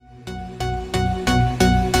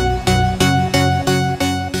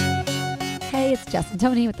Jess and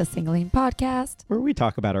Tony with the Singling Podcast. Where we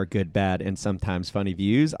talk about our good, bad, and sometimes funny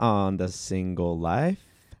views on the single life.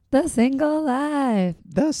 The single life.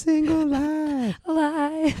 The single life.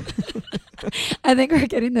 Life. I think we're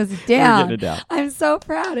getting this down. We're getting it down. I'm so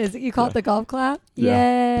proud. Is it you call it the golf clap?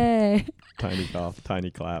 Yeah. Yay. Tiny golf,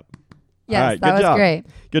 tiny clap. Yes, All right, that good was job. great.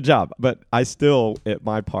 Good job. But I still, at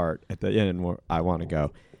my part, at the end, where I want to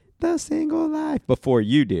go, the single life, before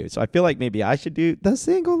you do. So I feel like maybe I should do the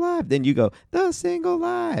single life. Then you go, the single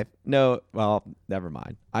life. No, well, never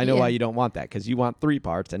mind. I know why you don't want that, because you want 3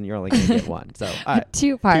 parts and you're only going to get one. So 2 parts.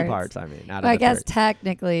 2 parts, I mean. Out Well, of I the guess 3.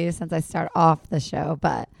 technically since I start off the show.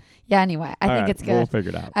 But yeah, anyway, I think it's good. We'll figure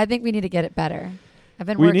it out. I think we need to get it better. I've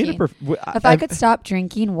been We working. need to. If I could stop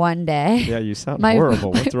drinking one day. Yeah, you sound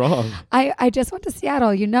horrible. What's wrong? I just went to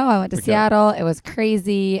Seattle. You know, I went to Okay. Seattle. It was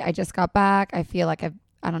crazy. I just got back. I feel like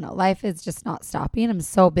I don't know. Life is just not stopping. I'm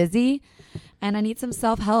so busy and I need some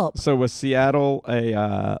self-help. So was Seattle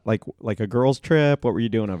a like a girls' trip? What were you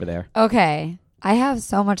doing over there? Okay. I have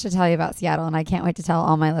so much to tell you about Seattle and I can't wait to tell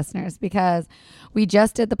all my listeners because we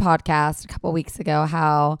just did the podcast a couple weeks ago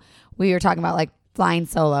how we were talking about like flying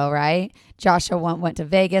solo, right? Joshua went to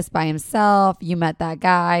Vegas by himself. You met that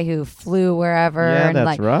guy who flew wherever Yeah, and that's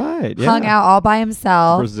like right. Yeah. hung out all by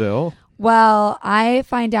himself. Brazil. Well, I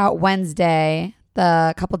find out Wednesday,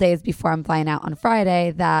 the couple days before I'm flying out on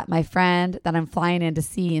Friday, that my friend that I'm flying in to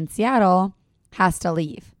see in Seattle has to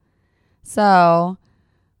leave. So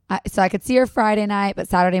I could see her Friday night, but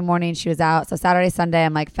Saturday morning she was out. So Saturday, Sunday,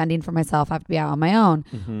 I'm like fending for myself. I have to be out on my own.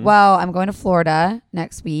 Mm-hmm. Well, I'm going to Florida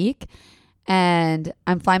next week and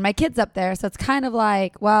I'm flying my kids up there. So it's kind of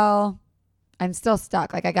like, well, I'm still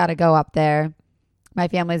stuck. Like I got to go up there. My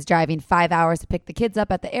family's driving 5 hours to pick the kids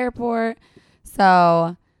up at the airport.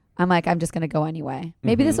 So I'm like, I'm just going to go anyway.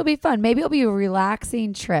 Maybe this will be fun. Maybe it'll be a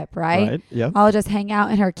relaxing trip, right? Yeah. I'll just hang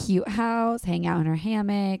out in her cute house, hang out in her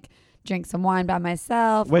hammock, drink some wine by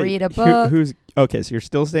myself, Wait, read a book. Who's okay? So you're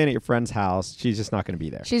still staying at your friend's house. She's just not going to be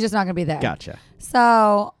there. She's just not going to be there. Gotcha.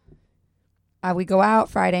 So we go out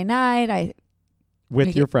Friday night.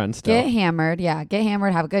 With your friends still. Get hammered. Yeah, get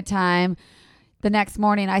hammered, have a good time. The next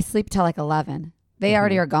morning, I sleep till like 11. They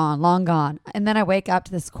already are gone, long gone. And then I wake up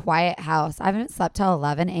to this quiet house. I haven't slept till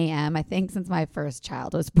 11 a.m., I think, since my first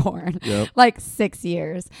child was born. Yep. Like 6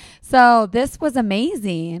 years. So this was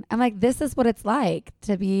amazing. I'm like, this is what it's like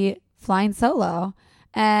to be flying solo.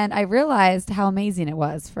 And I realized how amazing it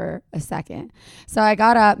was for a second. So I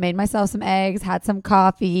got up, made myself some eggs, had some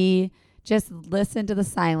coffee, just listened to the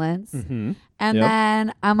silence. Mm-hmm. And Yep.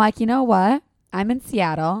 then I'm like, you know what? I'm in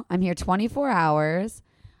Seattle. I'm here 24 hours.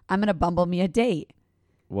 I'm going to Bumble me a date.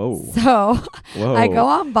 Whoa. So Whoa. I go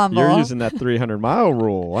on Bumble. You're using that 300-mile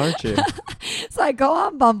rule, aren't you? So I go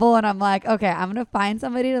on Bumble and I'm like, okay, I'm going to find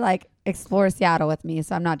somebody to like explore Seattle with me.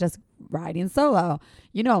 So I'm not just riding solo.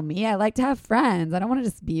 You know me. I like to have friends. I don't want to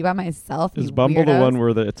just be by myself. Is you Bumble the weirdos. one where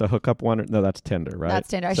it's a hookup one? No, that's Tinder, right? That's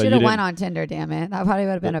Tinder. I So should you have didn't- went on Tinder, damn it. That probably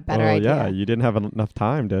would have been a better Oh, idea. yeah. You didn't have enough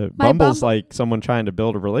time to. My Bumble's Bumble- like someone trying to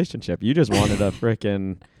build a relationship. You just wanted to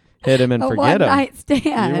frickin' hit him and A forget him. one-night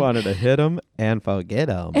stand. You wanted to hit him and forget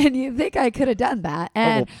him. And you think I could have done that.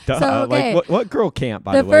 And duh. so, okay. Like, what girl can't,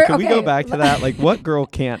 by The the way? fir- Can we go okay. back to that? Like, what girl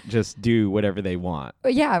can't just do whatever they want?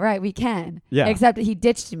 Yeah, right. We can. Yeah. Except that he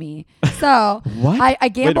ditched me. So What? I Wait a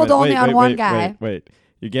gambled minute, only wait, on wait, one wait, guy. Wait.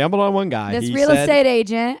 You gambled on one guy. This He real said- estate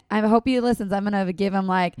agent. I hope he listens. I'm gonna give him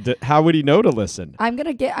like How would he know to listen? I'm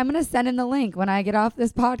gonna send him the link when I get off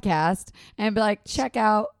this podcast and be like, check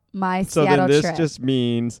out my So Seattle then this trip. just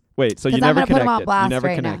means so you 'Cause I'm never gonna put him connected. on blast You never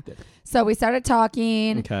right now. connected. So we started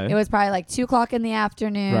talking. Okay. It was probably like 2:00 in the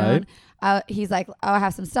afternoon. Right. He's like, oh, I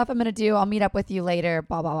have some stuff I'm gonna do. I'll meet up with you later.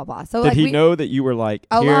 Blah blah blah blah. So Did like he know that you were like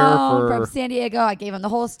here alone for from San Diego? I gave him the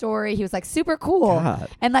whole story. He was like super cool. God.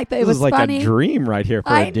 And like it This was is like funny. a dream right here for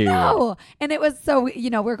I a dude. know. And it was so,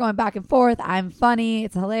 we're going back and forth. I'm funny.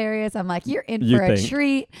 It's hilarious. I'm like, you're in You for a think.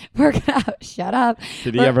 treat. We're going to shut up.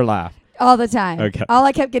 Did he We're- ever laugh? All the time. Okay. All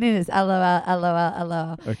I kept getting is LOL, LOL,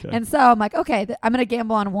 LOL. Okay. And so I'm like, okay, I'm going to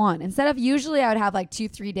gamble on one. Instead of usually I would have like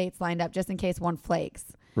 2-3 dates lined up just in case one flakes.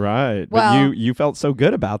 Right. Well- but you felt so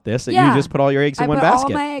good about this that Yeah. you just put all your eggs in I one put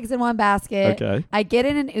basket. all my eggs in one basket. Okay. I get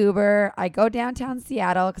in an Uber. I go downtown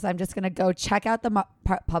Seattle because I'm just going to go check out the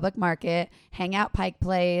public market, hang out Pike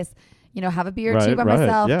Place, have a beer or two by Right,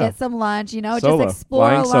 myself, yeah. get some lunch, Solo. just explore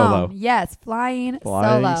Flying alone. solo. Yes, flying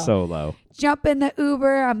Flying solo. solo. Jump in the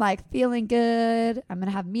Uber. I'm like feeling good. I'm going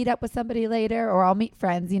to have meet up with somebody later or I'll meet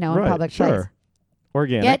friends, in Right, public sure. place.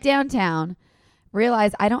 Organic. Get downtown.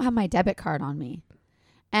 Realize I don't have my debit card on me.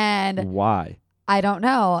 And Why? I don't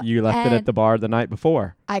know. You left it And at the bar the night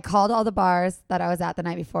before. I called all the bars that I was at the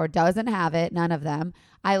night before. Doesn't have it. None of them.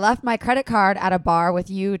 I left my credit card at a bar with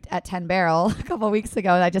you at 10 Barrel a couple of weeks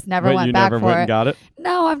ago. And I just never But went you back never for went it. and got it?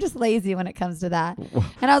 No, I'm just lazy when it comes to that.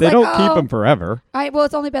 And I was They like, don't keep them forever. well,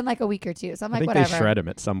 it's only been like a week or two. So I'm I like, think whatever. they shred them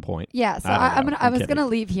at some point. Yeah, so I don't know. I I'm was kidding. gonna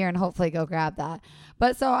leave here and hopefully go grab that.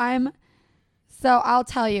 But so I'll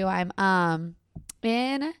tell you, I'm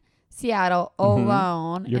in Seattle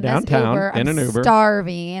alone. You're in this downtown Uber. in I'm an Uber.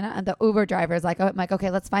 starving. And the Uber driver's like, I'm like,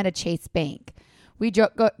 okay, let's find a Chase Bank. We go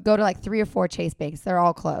to like 3 or 4 Chase Banks. They're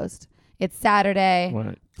all closed. It's Saturday,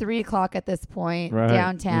 Right. 3:00 at this point, Right.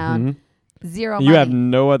 downtown. Mhm. Zero You money. have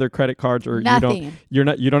no other credit cards, or Nothing. you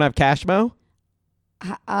don't have Cashmo?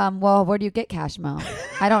 Well, where do you get Cashmo?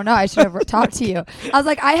 I don't know. I should have talked to you. I was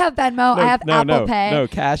like, I have Venmo. I have Apple Pay. No,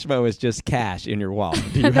 Cashmo is just cash in your wallet.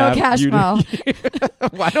 Do you No have,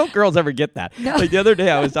 Cashmo. Why don't girls ever get that? No. Like the other day,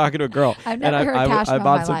 I was talking to a girl, I've and never heard I Cashmo in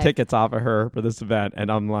bought my some life. tickets off of her for this event,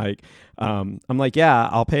 and I'm like, yeah,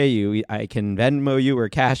 I'll pay you. I can Venmo you or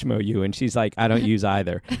Cashmo you, and she's like, I don't use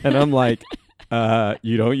either, and I'm like.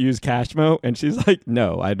 You don't use Cashmo? And she's like,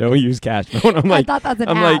 no, I don't use Cashmo. And I'm like, I thought that's an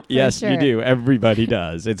I'm app like, for yes, sure. you do. Everybody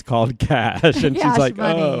does. It's called cash. And she's Cash like,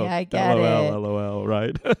 money, oh, I get LOL, it. LOL,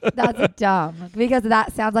 right? That's dumb because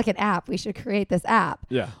that sounds like an app. We should create this app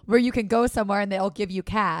Yeah. where you can go somewhere and they'll give you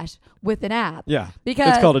cash with an app. Yeah. Because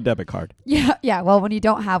it's called a debit card yeah. Well, when you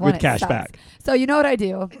don't have one, with it cash sucks. back. So you know what I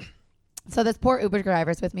do? So this poor Uber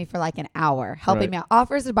driver's with me for like an hour, helping Right. me out.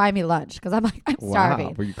 Offers to buy me lunch because I'm like, I'm starving.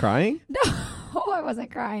 Wow. Were you crying? No, I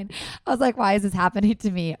wasn't crying. I was like, why is this happening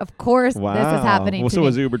to me? Of course Wow. this is happening Well, to so me.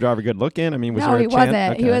 was the Uber driver good looking? I mean, was No, there a he chance?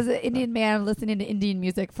 wasn't. He Okay. was an Indian man listening to Indian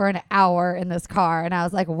music for an hour in this car. And I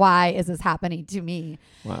was like, why is this happening to me?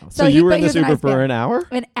 Wow. So So he- you were but in he this was a Uber nice for guy. an hour?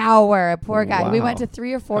 An hour. Poor guy. We went Wow. to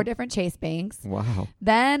 3 or 4 different Chase Banks. Wow.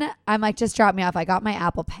 Then I'm like, just drop me off. I got my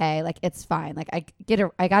Apple Pay. Like, it's fine. Like, I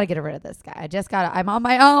got to get rid of this guy. I'm on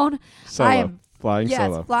my own. Solo. I am Flying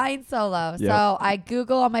solo. flying solo. Yep. So I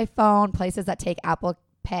Google on my phone places that take Apple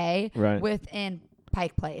Pay Right. within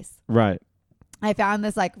Pike Place. Right. I found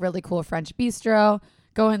this like really cool French bistro.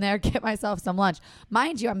 Go in there, get myself some lunch.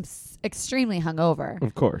 Mind you, I'm extremely hungover.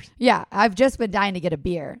 Of course. Yeah, I've just been dying to get a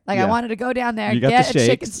beer. Like I Yeah. wanted to go down there, You got get the a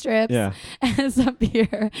chicken shakes. strips Yeah. and some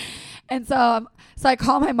beer. And so I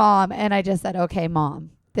called my mom and I just said, okay, Mom,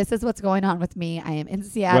 this is what's going on with me. I am in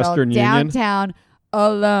Seattle, Western Union? downtown,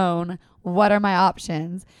 alone. What are my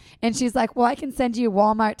options? And she's like, well, I can send you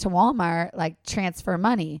Walmart to Walmart, like transfer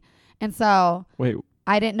money. And so Wait,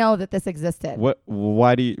 I didn't know that this existed.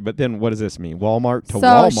 why do you, but then what does this mean? Walmart to so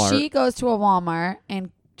Walmart? she goes to a Walmart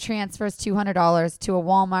and transfers $200 to a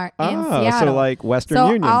Walmart in Oh, Seattle. so like Western So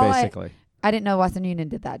Union, all basically. I didn't know Western Union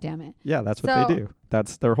did that, damn it. Yeah, that's what So- they do.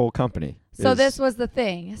 That's their whole company. So is- this was the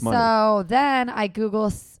thing. money. So then I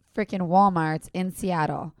Google freaking Walmarts in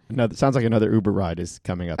Seattle. Another, sounds like another Uber ride is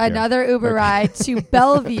coming up here. Another Uber Okay. ride to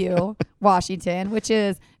Bellevue, Washington, which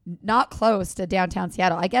is not close to downtown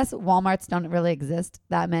Seattle. I guess Walmarts don't really exist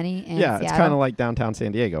that many in Yeah, Seattle. it's kind of like downtown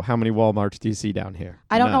San Diego. How many Walmarts do you see down here?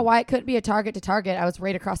 I don't know None. why it couldn't be a Target to Target. I was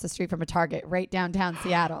right across the street from a Target, right downtown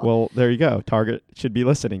Seattle. Well, there you go. Target should be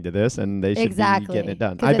listening to this, and they should Exactly. be getting it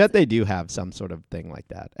done. 'Cause I it's- bet they do have some sort of thing like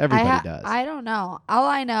that. Everybody does. I don't know. All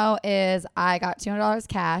I know is I got $200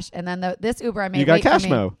 cash, and then this Uber I made. You got wait for me.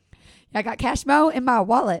 Cashmo. I got Cashmo in my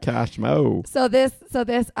wallet. Cashmo. So this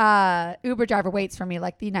Uber driver waits for me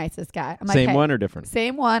like the nicest guy. I'm like, Same hey, one or different?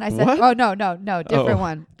 Same one. I said, What? oh no, different Oh,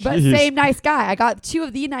 one, but jeez. same nice guy. I got 2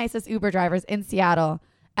 of the nicest Uber drivers in Seattle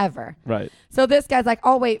ever. Right. So this guy's like,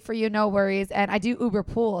 I'll wait for you, no worries. And I do Uber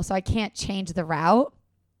Pool, so I can't change the route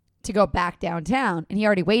to go back downtown. And he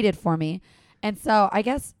already waited for me. And so I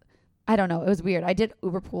guess, I don't know, it was weird. I did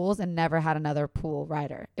Uber Pools and never had another pool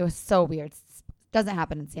rider. It was so weird. Doesn't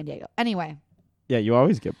happen in San Diego. Anyway, Yeah, you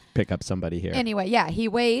always pick up somebody here. yeah, he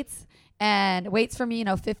waits for me,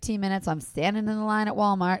 15 minutes. I'm standing in the line at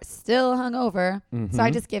Walmart, still hungover. So I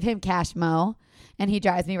Mhm. just give him Cashmo, and he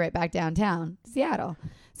drives me right back downtown, Seattle.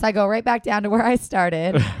 So I go right back down to where I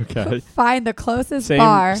started, Okay. find the closest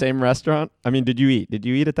bar. Same restaurant? I mean, did you eat? Did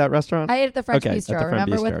you eat at that restaurant? I ate at the French Okay, at Bistro, the French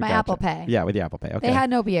remember, with Bistro, my gotcha. Apple Pay. Yeah, with the Apple Pay. Okay. They had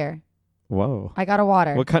no beer. Whoa. I got a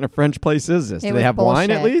water. What kind of French place is this? It Do was they have wine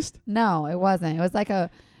at bullshit. least? No, it wasn't. It was like a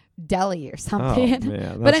deli or Oh, something.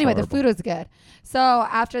 man. But anyway, the food was good. So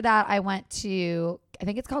after that, I went to, I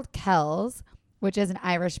think it's called Kells, which is an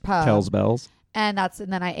Irish pub. Kells Bells. And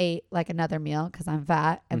then I ate like another meal because I'm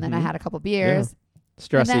fat. And then I Mhm. had a couple beers.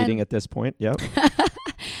 Stress And then- eating at this point. Yep.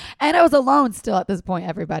 And I was alone still at this point,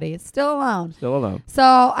 everybody. Still alone. Still alone. So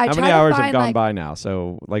I How many hours have gone by now?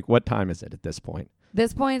 So, like, what time is it at this point?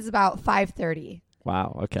 This point is about 5:30.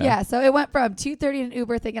 Wow. Okay. Yeah, so it went from 2:30 in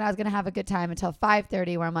Uber thinking I was going to have a good time until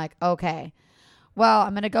 5:30 where I'm like, okay, well,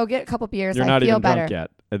 I'm going to go get a couple beers. You're I not feel even better. drunk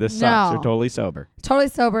yet. This sucks. No. You're totally sober. Totally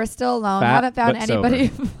sober, still alone. Fat, Haven't found but anybody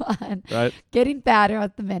fun. Right. Getting fatter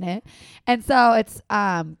at the minute. And so it's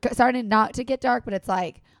starting not to get dark, but it's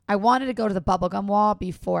like I wanted to go to the bubblegum wall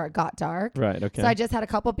before it got dark. Right. Okay. So I just had a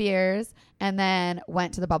couple beers and then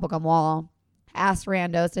went to the bubblegum wall. Asked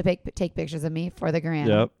randos to take pictures of me for the gram.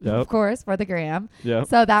 Yep. Of course, for the gram. Yep.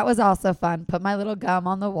 So that was also fun. Put my little gum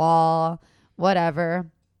on the wall, whatever.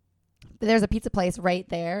 But there's a pizza place right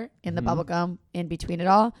there in the bubble gum in between it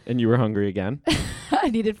all. And you were hungry again. I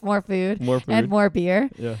needed more food More food. and more beer.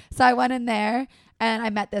 Yeah. So I went in there and I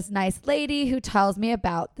met this nice lady who tells me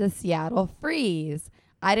about the Seattle freeze.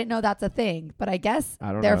 I didn't know that's a thing, but I guess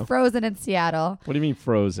they're know. frozen in Seattle. What do you mean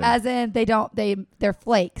frozen? As in they're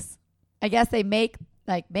flakes. I guess they make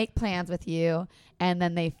plans with you and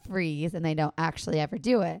then they freeze and they don't actually ever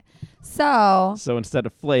do it. So instead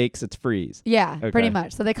of flakes, it's freeze. yeah, Okay. pretty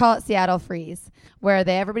much. So they call it Seattle freeze, where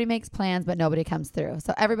everybody makes plans but nobody comes through.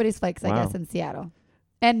 So everybody's flakes, I Wow. guess, in Seattle.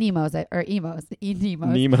 And Nemos or emos,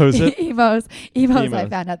 Nemos, Nemos. emos. I Emos.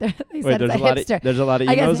 found out there. They Wait, said it's a hipster. there's a lot of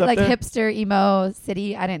I guess emos it's up like there? hipster emo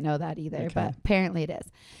city. I didn't know that either, Okay. but apparently it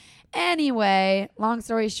is. Anyway, long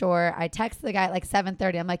story short, I text the guy at like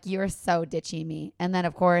 7:30. I'm like, "You're so ditching me." And then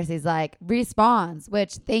of course he's like, "Responds,"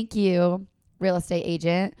 which thank you, real estate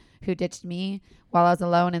agent who ditched me while I was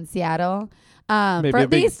alone in Seattle. For at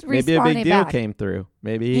least maybe a responding big deal back. came through.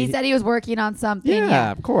 Maybe He said he was working on something.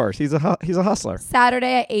 yeah, of course. He's a hustler.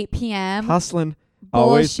 Saturday at 8 p.m. Hustling.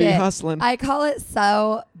 Always be Bullshit. hustling. I call it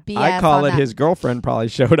so BS. I call on it that. his girlfriend probably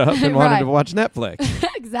showed up and wanted Right. to watch Netflix.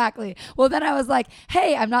 Exactly. Well, then I was like,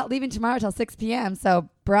 hey, I'm not leaving tomorrow till 6 p.m. So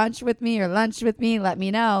brunch with me or lunch with me. Let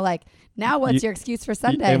me know. Like, now what's your excuse for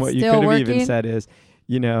Sunday? And what you Still could have working? even said is,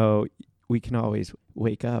 we can always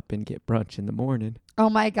wake up and get brunch in the morning. Oh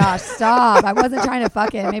my gosh, stop. I wasn't trying to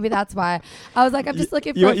fuck it. Maybe that's why. I was like, I'm just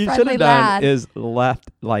looking for What a you should friendly have done lad. is left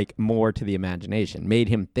like more to the imagination, made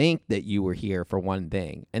him think that you were here for one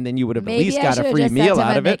thing, and then you would have Maybe at least I got should a have free just meal sent him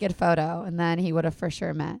out a of it. naked photo, and then he would have for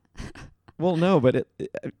sure met. Well, no, but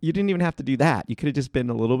you didn't even have to do that. You could have just been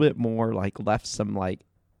a little bit more like left some like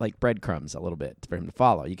breadcrumbs a little bit for him to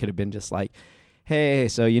follow. You could have been just like, hey,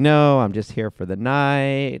 so I'm just here for the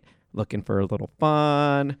night, looking for a little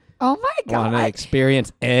fun. Oh my Want to God.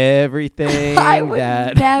 experience everything I would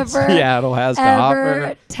that never, Seattle has to ever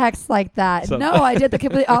offer. text like that. So- No, I did the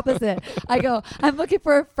complete opposite. I go, I'm looking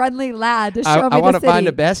for a friendly lad to show I me the want to city. find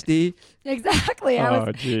a bestie. Exactly. I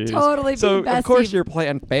was geez. totally So being of course bestie. your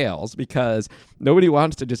plan fails because nobody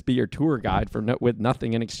wants to just be your tour guide for with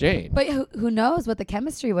nothing in exchange. But who knows what the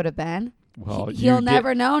chemistry would have been? Well, He'll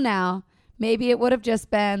never know now. Maybe it would have just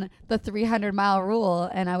been the 300-mile rule,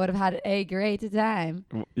 and I would have had a great time.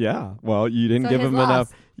 Yeah. Well, you didn't So give his him loss.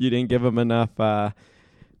 enough. You didn't give him enough.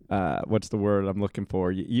 What's the word I'm looking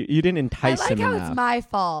for? You didn't I entice like him how enough. it's my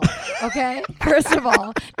fault. Okay, first of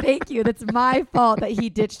all, thank you. That's my fault that he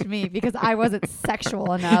ditched me because I wasn't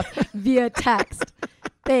sexual enough via text.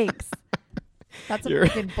 Thanks. That's some You're-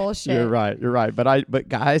 freaking bullshit. You're right. But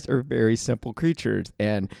guys are very simple creatures,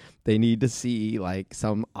 and they need to see like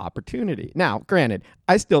some opportunity. Now, granted,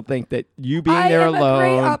 I still think that you being there I am a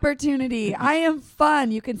great alone. opportunity. I am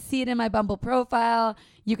fun. You can see it in my Bumble profile.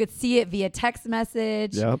 You could see it via text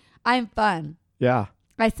message. Yep. I'm fun. Yeah.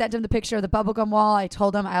 I sent him the picture of the bubblegum wall. I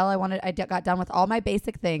told him all I wanted. Got done with all my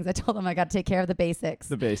basic things. I told him I got to take care of the basics.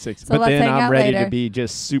 The basics. So but let's then hang I'm out ready later. to be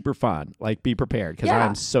just super fun. Like be prepared because Yeah.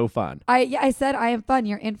 I'm so fun. I said I am fun.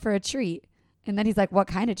 You're in for a treat. And then he's like, "What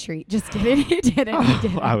kind of treat?" Just kidding. He didn't. He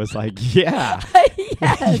didn't. I was like, yeah.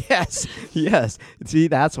 Yes. yes. See,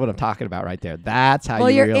 that's what I'm talking about right there. That's how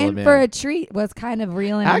Well, you you're reel in him for in. a treat was kind of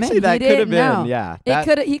reeling Actually, him in. that He could have didn't been, know.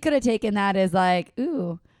 yeah. He could have taken that as like,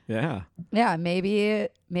 ooh, Yeah. yeah, maybe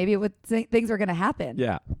it would things were gonna happen.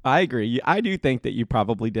 Yeah, I agree. I do think that you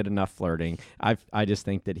probably did enough flirting. I just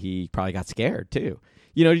think that he probably got scared too.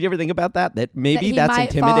 Did you ever think about that? That maybe he that's might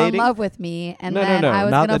intimidating. fall in love with me, and No, then no, I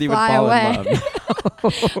was not gonna that he would fly fall away. in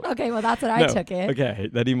love. Okay, well that's what I No. took it. Okay,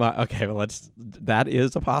 that he might. Okay, well that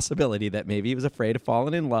is a possibility that maybe he was afraid of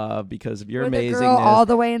falling in love because of your With amazingness. a girl all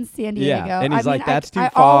the way in San Diego. Yeah, and he's I like, mean, that's too I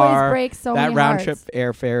far. always break so that many round hearts. trip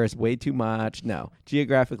airfare is way too much. No,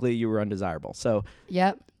 geographically you were undesirable. So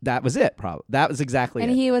Yep. that was it. Probably that was exactly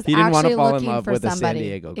And it. he was didn't want actually to fall in looking love for with somebody. a San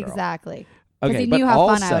Diego girl. Exactly. 'Cause Okay, he but knew how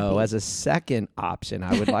fun I would also be. as a second option,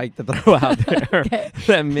 I would like to throw out there Okay.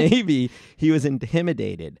 that maybe he was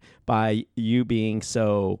intimidated by you being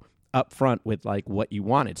so upfront with like what you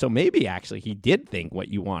wanted. So maybe actually he did think what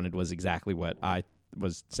you wanted was exactly what I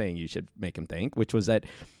was saying you should make him think, which was that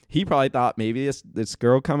he probably thought maybe this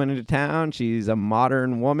girl coming into town, she's a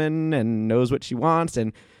modern woman and knows what she wants,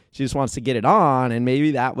 and she just wants to get it on, and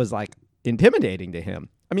maybe that was like intimidating to him.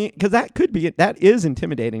 I mean, because that is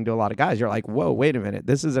intimidating to a lot of guys. You're like, whoa, wait a minute,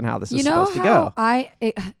 this isn't how this is supposed to go.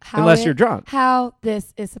 Unless you're drunk. How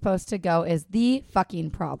this is supposed to go is the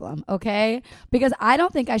fucking problem, okay? Because I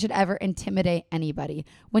don't think I should ever intimidate anybody.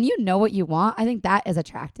 When you know what you want, I think that is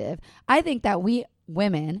attractive. I think that we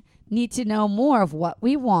women need to know more of what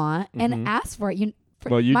we want and ask for it.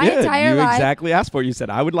 Well, you did. You exactly asked for it. You said,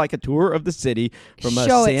 I would like a tour of the city from a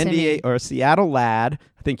San Diego or a Seattle lad.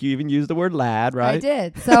 I think you even used the word lad, right? I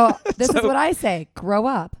did. So this is what I say. Grow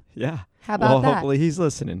up. Yeah. How about that? Well, hopefully he's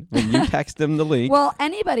listening. When you text him the link. Well,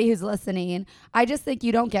 anybody who's listening, I just think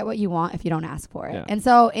you don't get what you want if you don't ask for it. Yeah. And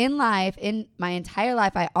so in life, in my entire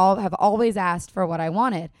life, I have always asked for what I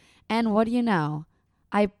wanted. And what do you know?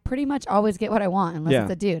 I pretty much always get what I want unless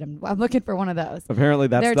it's a dude. I'm looking for one of those. Apparently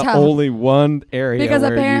that's the only one area because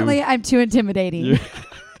where apparently I'm too intimidating.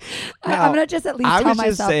 Now, I'm going to just at least tell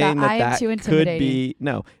myself that I am too intimidating.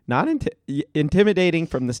 Not intimidating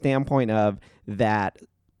from the standpoint of that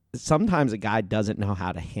sometimes a guy doesn't know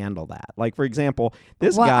how to handle that. Like, for example,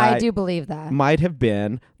 this guy I do believe that might have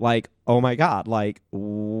been like, oh my God, like,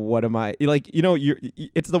 what am I like,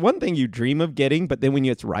 it's the one thing you dream of getting, but then when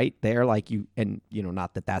it's right there, like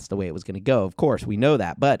not that that's the way it was going to go. Of course, we know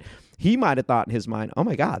that, but he might have thought in his mind, oh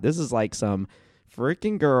my God, this is like some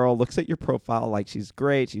freaking girl looks at your profile like she's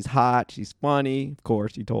great, she's hot, she's funny. Of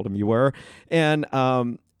course, you told him you were, and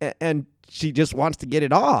she just wants to get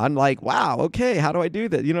it on. Like, wow, okay, how do I do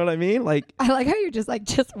that? You know what I mean? Like, I like how you're just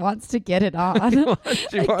wants to get it on.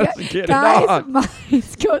 She wants to get it on. Guys'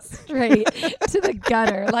 minds go straight to the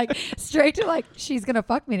gutter, like straight to like she's gonna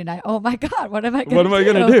fuck me tonight. Oh my God, what am I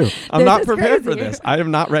gonna do? I'm not prepared for this. I am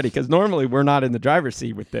not ready because normally we're not in the driver's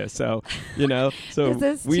seat with this. So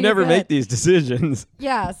we never make these decisions.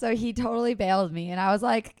 Yeah. So he totally bailed me, and I'm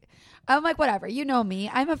like, whatever. You know me.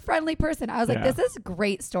 I'm a friendly person. I was like, this is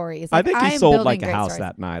great stories. Like, I think he sold like a house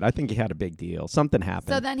that night. I think he had a big deal. Something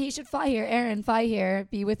happened. So then he should fly here. Aaron, fly here.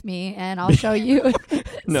 Be with me, and I'll show you.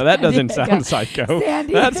 No, that doesn't sound psycho.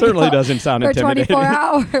 That certainly doesn't sound intimidating. For 24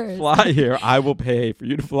 hours. Fly here. I will pay for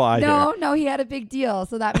you to fly here. No, he had a big deal.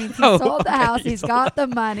 So that means he sold the house. He's got the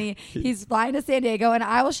money. He's flying to San Diego, and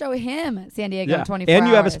I will show him San Diego in 24 hours. And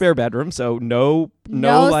you have a spare bedroom, so no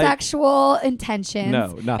sexual intentions. No,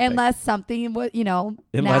 nothing. Unless something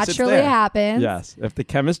naturally happens. Yes. If the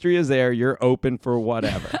chemistry is there, you're open for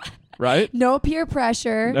whatever. Right? No peer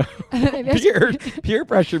pressure. No. Peer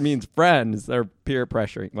pressure means friends. They're peer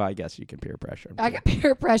pressuring. Well, I guess you can peer pressure. I can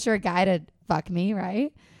peer pressure a guy to fuck me,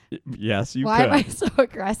 right? Yes, you Why could. am I so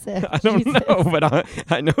aggressive? I don't know, but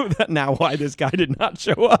I know that now why this guy did not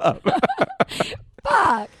show up.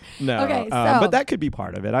 Fuck. No. Okay, but that could be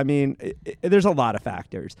part of it. I mean, there's a lot of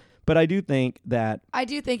factors. But I do think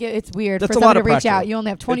it's weird for someone to reach out. You only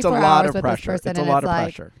have 24 hours with this person. It's a lot of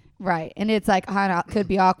pressure. Right. And it's like, could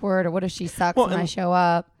be awkward, or what if she sucks when I show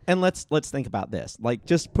up? And let's think about this. Like,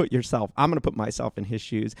 just put yourself, I'm going to put myself in his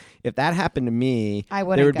shoes. If that happened to me, there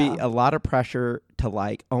would be a lot of pressure to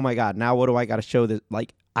like, oh my God, now what do I got to show this?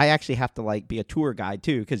 Like, I actually have to like be a tour guide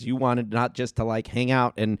too, because you wanted not just to like hang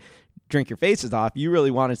out and drink your faces off. You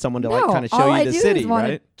really wanted someone to like kind of show you the city,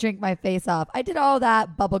 right? Drink my face off. I did all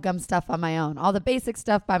that bubblegum stuff on my own, all the basic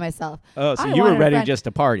stuff by myself. Oh, so you were ready just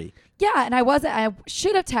to party. Yeah, and I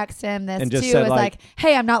should have texted him this and too. Said, it was like,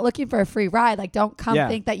 hey, I'm not looking for a free ride. Like, don't come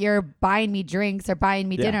think that you're buying me drinks or buying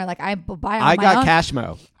me dinner. Like, I buy on my own. I got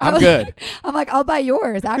Cashmo. I'm good. I'm like, I'll buy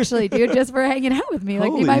yours, actually, dude, just for hanging out with me.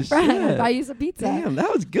 Like, be my friend and buy you some pizza. Damn,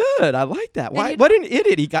 that was good. I like that. What an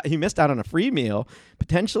idiot. He missed out on a free meal,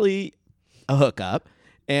 potentially a hookup,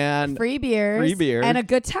 and free beers and a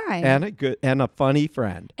good time and a funny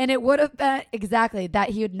friend. And it would have been exactly that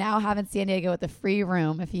he would now have in San Diego with a free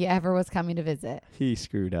room if he ever was coming to visit. He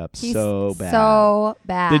screwed up so bad. So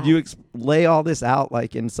bad. Did you lay all this out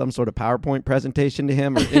like in some sort of PowerPoint presentation to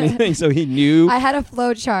him or anything so he knew? I had a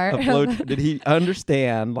flow chart. Did he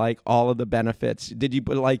understand like all of the benefits? Did you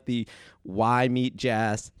put like the why meet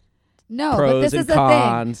Jess? No, but this is the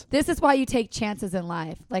thing. This is why you take chances in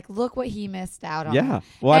life. Like, look what he missed out on. Yeah.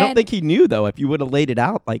 Well, I don't think he knew, though, if you would have laid it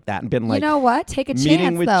out like that and been like, you know what? Take a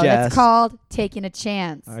chance, though. Jess. It's called taking a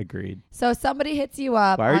chance. I agreed. So somebody hits you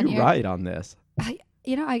up. Why are you right on this?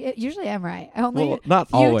 I usually am right. Not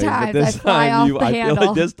always, but this time I feel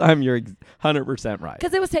like this time you're 100% right.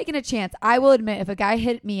 Because it was taking a chance. I will admit, if a guy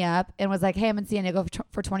hit me up and was like, "Hey, I'm in San Diego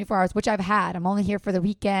for 24 hours," which I've had. I'm only here for the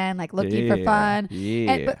weekend, like looking for fun.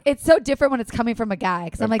 Yeah. But it's so different when it's coming from a guy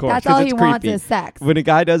because I'm like, that's all he wants is sex. When a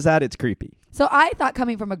guy does that, it's creepy. So I thought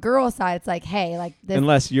coming from a girl side, it's like, hey, like this.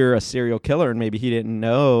 Unless you're a serial killer and maybe he didn't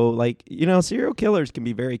know. Like, serial killers can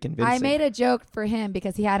be very convincing. I made a joke for him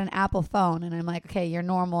because he had an Apple phone. And I'm like, okay, you're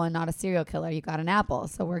normal and not a serial killer. You got an Apple.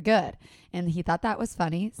 So we're good. And he thought that was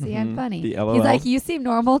funny. See, I'm funny. The LOL. He's like, you seem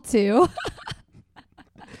normal too.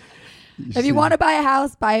 If you want to buy a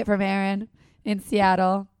house, buy it from Aaron in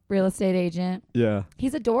Seattle. Real estate agent. Yeah.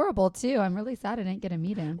 He's adorable too. I'm really sad I didn't get to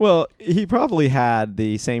meet him. Well, he probably had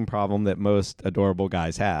the same problem that most adorable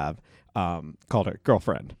guys have, called a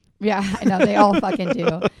girlfriend. Yeah, I know. They all fucking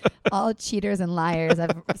do. All cheaters and liars,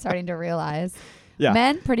 I'm starting to realize. Yeah.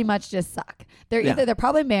 Men pretty much just suck. They're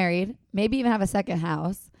probably married, maybe even have a second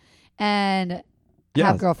house, and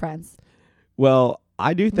have girlfriends. Well,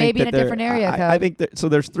 I do think maybe that in a different area code. I think that, so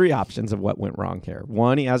there's 3 options of what went wrong here.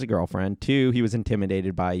 1, he has a girlfriend. 2, he was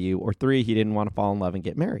intimidated by you. Or 3, he didn't want to fall in love and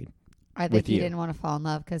get married. I think he didn't want to fall in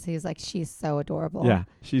love because he's like, she's so adorable. Yeah,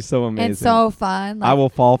 she's so amazing. And so fun. Like, I will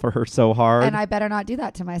fall for her so hard. And I better not do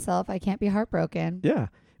that to myself. I can't be heartbroken. Yeah.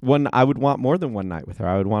 I would want more than one night with her.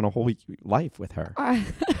 I would want a whole life with her.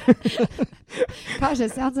 Gosh,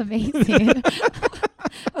 it sounds amazing.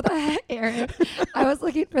 What the heck, Aaron? I was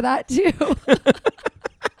looking for that too.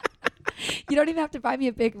 You don't even have to buy me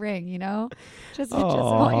a big ring, just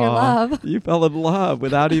want your love. You fell in love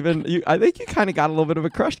without even. I think you kind of got a little bit of a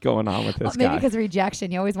crush going on with this guy. Maybe because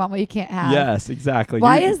rejection. You always want what you can't have. Yes, exactly.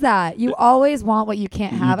 Why is that? You always want what you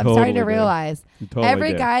can't have. I'm starting to realize.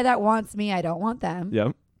 Every do. guy that wants me, I don't want them.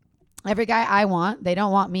 Yep. Every guy I want, they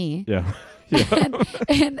don't want me. Yeah.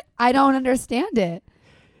 and I don't understand it.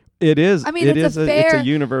 It is. I mean, it's a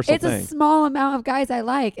universal thing. It's a small amount of guys I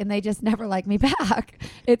like, and they just never like me back.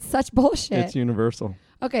 It's such bullshit. It's universal.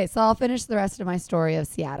 Okay, so I'll finish the rest of my story of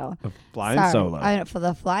Seattle. Flying solo. For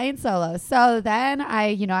the flying solo. So then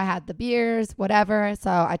I had the beers, whatever. So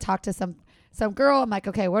I talked to some girl. I'm like,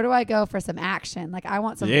 okay, where do I go for some action? Like, I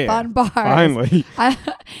want some fun bars. Finally.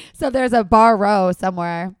 So there's a bar row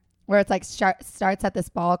somewhere where it's like starts at this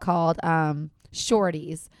ball called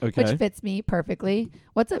Shorties, which fits me perfectly.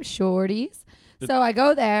 What's up, Shorties? So I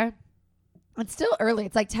go there. It's still early.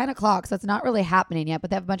 It's like 10 o'clock, so it's not really happening yet. But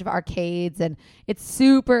they have a bunch of arcades, and it's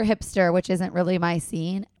super hipster, which isn't really my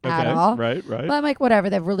scene at all. Right. But I'm like, whatever.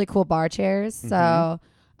 They have really cool bar chairs. Mm-hmm. So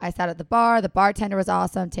I sat at the bar. The bartender was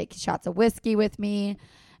awesome, taking shots of whiskey with me.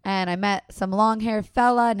 And I met some long-haired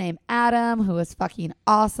fella named Adam, who was fucking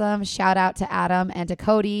awesome. Shout out to Adam and to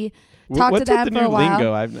Cody. Talked to them for a while.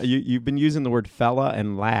 What's the new lingo? You've been using the word fella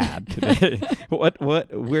and lad today.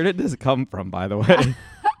 Where did this come from, by the way?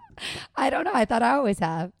 I don't know. I thought I always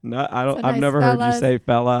have. No, I don't. I've never heard you say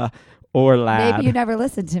fella or lad. Maybe you never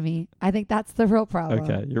listened to me. I think that's the real problem.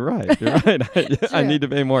 Okay, you're right. I need to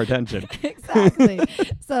pay more attention. Exactly.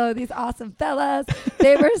 So these awesome fellas,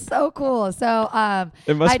 they were so cool. So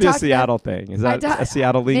it must be a Seattle thing. Is that a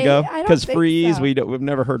Seattle lingo? Because freeze, so. we've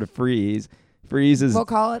never heard of freeze. Freeze is. We'll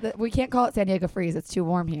call it. We can't call it San Diego freeze. It's too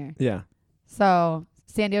warm here. Yeah. So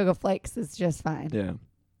San Diego flakes is just fine. Yeah.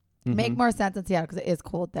 Mm-hmm. Make more sense in Seattle because it is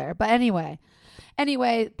cold there. But anyway,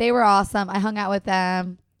 they were awesome. I hung out with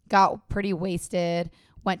them, got pretty wasted,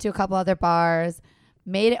 went to a couple other bars,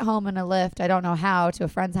 made it home in a Lyft. I don't know how, to a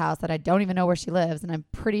friend's house that I don't even know where she lives. And I'm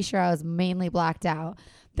pretty sure I was mainly blacked out.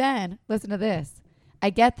 Then, listen to this.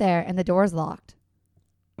 I get there and the door's locked.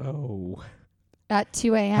 Oh. At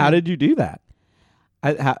 2 a.m. How did you do that?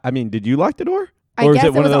 I mean, did you lock the door? I guess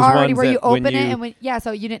it was already where you open it and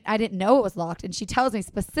so I didn't know it was locked. And she tells me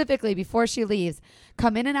specifically before she leaves,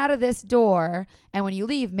 come in and out of this door. And when you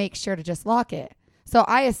leave, make sure to just lock it. So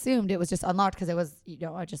I assumed it was just unlocked because it was,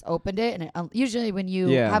 I just opened it. And usually when you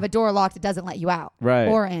have a door locked, it doesn't let you out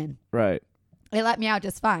or in. Right. It let me out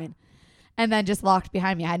just fine. And then just locked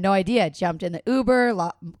behind me. I had no idea. Jumped in the Uber,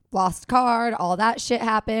 lost card, all that shit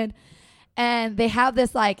happened. And they have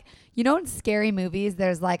this in scary movies,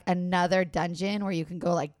 there's another dungeon where you can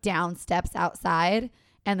go down steps outside,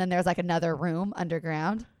 and then there's another room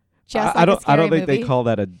underground. I don't think they call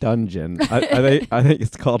that a dungeon. I think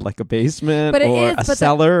it's called a basement or a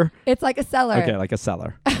cellar. It's like a cellar. Okay, like a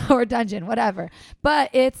cellar. Or dungeon, whatever. But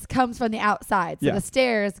it comes from the outside. So the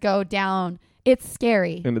stairs go down. It's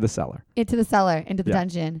scary. Into the cellar. Into the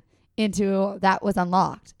dungeon. That was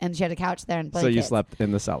unlocked. And she had a couch there and blankets. So you slept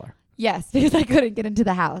in the cellar. Yes, because I couldn't get into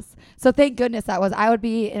the house. So thank goodness I would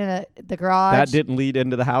be in the garage. That didn't lead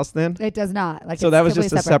into the house then? It does not. So that was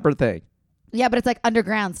just a separate thing. Yeah, but it's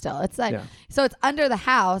underground still. It's so it's under the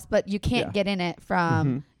house, but you can't get in it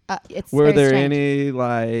from. It's Were there strange.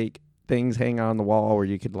 any things hanging on the wall where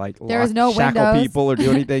you could there was no shackle windows. people or do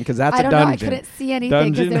anything? Because that's a dungeon. I couldn't see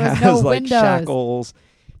anything because Dungeon there was has no windows. shackles.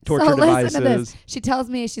 torture so devices. listen to this. She tells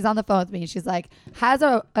me, she's on the phone with me, and she's like, has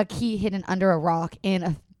a key hidden under a rock in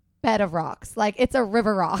a bed of rocks. Like, it's a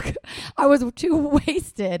river rock. I was too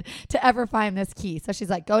wasted to ever find this key. So she's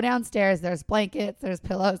like, go downstairs. There's blankets, there's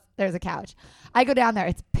pillows, there's a couch. I go down there.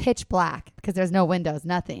 It's pitch black because there's no windows,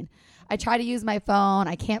 nothing. I try to use my phone.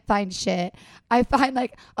 I can't find shit. I find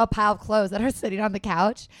like a pile of clothes that are sitting on the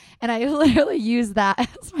couch, and I literally use that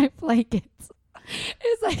as my blankets.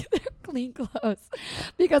 It's like they're clean clothes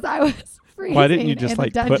because I was freezing. Why didn't you just in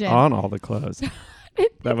like the put dungeon. on all the clothes?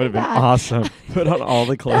 That would have been that. awesome. Put on all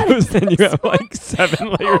the clothes, then you have like 7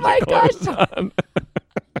 layers my of clothes gosh. on.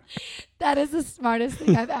 That is the smartest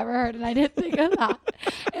thing I've ever heard, and I didn't think of that.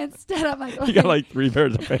 Instead, I'm like, You got like 3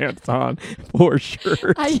 pairs of pants on, 4 shirts,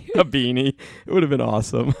 I- a beanie. It would have been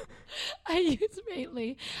awesome. I use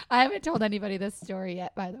mainly. I haven't told anybody this story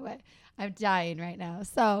yet, by the way. I'm dying right now.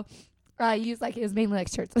 So I use like, it was mainly like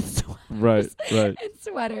shirts and sweaters. Right. And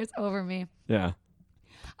sweaters over me. Yeah.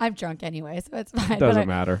 I'm drunk anyway, so it's fine. Doesn't But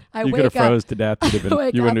matter. I You could have wake up- froze to death. You'd have been,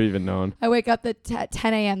 wake you wouldn't up- have even known. I wake up at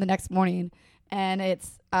 10 a.m. the next morning, and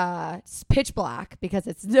it's pitch black because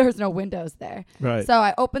there's no windows there. Right. So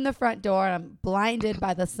I open the front door, and I'm blinded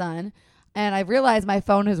by the sun, and I realize my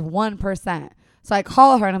phone is 1%. So I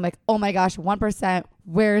call her, and I'm like, oh my gosh, 1%.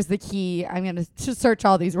 Where's the key? I'm going to search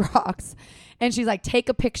all these rocks. And she's like, take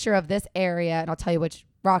a picture of this area, and I'll tell you which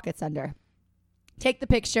rock it's under. Take the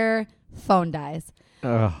picture, phone dies.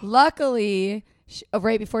 Ugh. Luckily,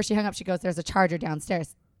 right before she hung up, she goes, there's a charger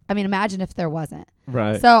downstairs. I mean, imagine if there wasn't.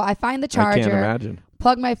 Right. So I find the I can't charger, imagine.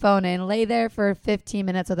 plug my phone in, lay there for 15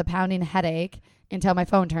 minutes with a pounding headache until my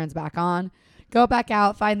phone turns back on, go back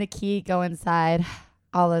out, find the key, go inside.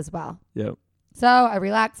 All is well. Yep. So I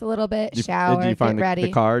relax a little bit, shower, Did you find get ready.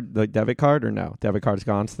 the card, the debit card, or no? Debit card's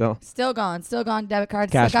gone still. Still gone. Debit card.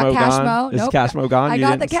 Cashmo Still got gone. Cashmo. Is Nope. Cashmo gone? I You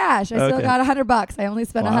got the didn't cash. I still okay. got $100. I only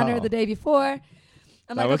spent Wow. $100 the day before.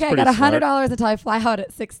 I'm That like, was okay, I got pretty smart. $100 until I fly out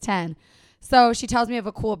at 6:10. So she tells me of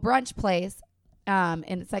a cool brunch place, and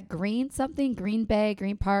it's like Green Bay,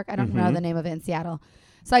 Green Park. I don't know Mhm. the name of it in Seattle.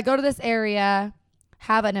 So I go to this area,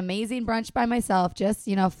 have an amazing brunch by myself, just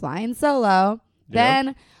flying solo. Yeah.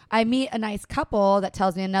 Then I meet a nice couple that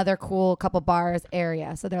tells me another cool couple bars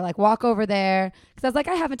area. So they're like, walk over there. Because I was like,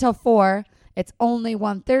 I have until 4. It's only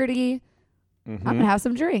 1:30. I'm going to have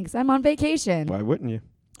some drinks. I'm on vacation. Why wouldn't you?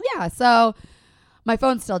 Yeah. So my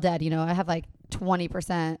phone's still dead. I have like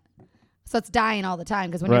 20%. So it's dying all the time.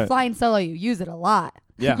 Because when you're Right. flying solo, you use it a lot.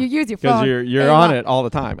 Yeah. You use your Because phone. you're a on lot. it all the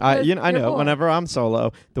time. I You're know. bored. Whenever I'm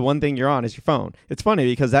solo, the one thing you're on is your phone. It's funny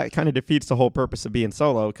because that kind of defeats the whole purpose of being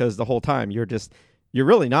solo. Because the whole time you're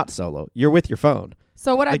really not solo. You're with your phone.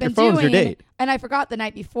 So what I've Like, been your phone's doing, your date. and I forgot the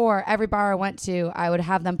night before, every bar I went to, I would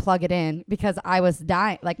have them plug it in because I was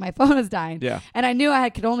dying. Like my phone was dying. Yeah. And I knew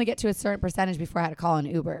could only get to a certain percentage before I had to call an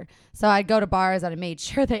Uber. So I'd go to bars and I made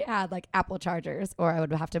sure they had like Apple chargers, or I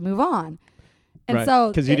would have to move on. And Right. so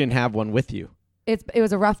Because you didn't have one with you. it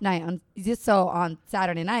was a rough night on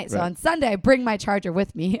Saturday night. So Right. on Sunday, I bring my charger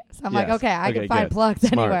with me. So I'm like, Yes. okay, I can Okay, find good. plugs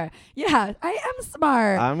Smart. anywhere. Yeah, I am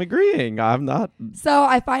smart. I'm agreeing. I'm not. So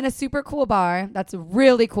I find a super cool bar that's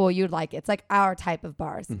really cool. You'd like it. It's like our type of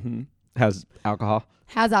bars. Has alcohol.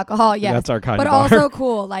 Has alcohol, yes. That's our kind but of bar. also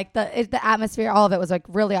cool. Like the atmosphere, all of it was like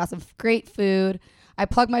really awesome. Great food. I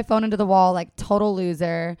plug my phone into the wall, like total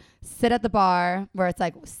loser. Sit at the bar where it's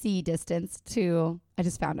like sea distance to. I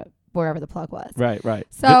just found it wherever the plug was. Right.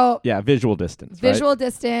 So visual distance. visual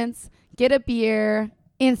distance. Get a beer.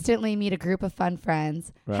 Instantly meet a group of fun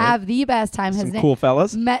friends. Right. Have the best time. Some cool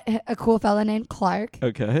fellas. Met a cool fella named Clark.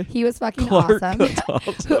 Okay. He was fucking Clark. awesome. That's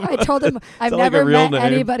awesome. I told him I've Sound like never a real met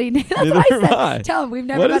name. anybody. That's Neither what I have said. I. Tell him we've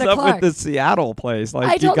never What met is a up Clark. with the Seattle place? I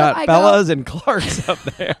Like you told him, got I go- fellas and Clarks up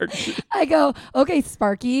there. I go, okay,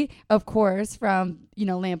 Sparky, of course, from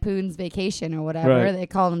Lampoon's Vacation or whatever. Right. They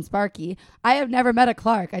call him Sparky. I have never met a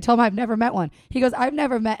Clark. I told him I've never met one. He goes, I've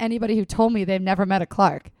never met anybody who told me they've never met a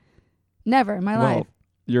Clark. Never in my life.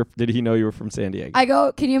 Did he know you were from San Diego? I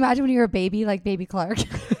go, can you imagine when you were a baby, like baby Clark?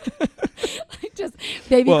 Like just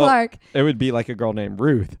baby Well, Clark. It would be like a girl named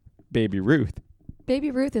Ruth, baby Ruth.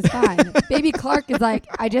 Baby Ruth is fine. Baby Clark is like,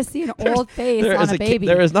 I just see an old face There on is a baby.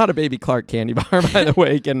 There is not a baby Clark candy bar, by the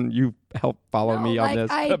way. Can you help follow No, me on this?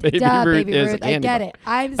 I, A baby duh, Ruth baby is a Ruth, I candy get bar. it.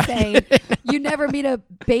 I'm saying you never meet a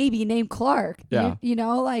baby named Clark. Yeah.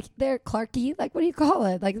 Like they're Clarky. Like, what do you call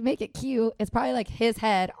it? Like, make it cute. It's probably like his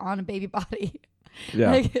head on a baby body.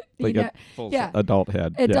 Yeah, like like you a know, full yeah. adult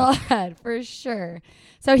head. adult head for sure.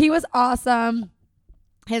 So he was awesome.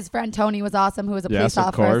 His friend Tony was awesome, who was a Yes, police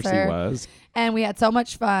of course officer. he was. And we had so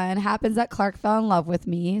much fun. Happens that Clark fell in love with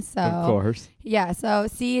me. So Of course. yeah. So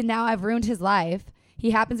see, now I've ruined his life. He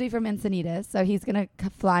happens to be from Encinitas, so he's going to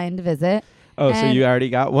fly in to visit. Oh, so And you already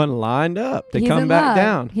got one lined up to he's come in back love.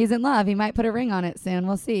 down. He's in love. He might put a ring on it soon.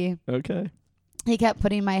 We'll see. Okay. He kept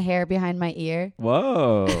putting my hair behind my ear.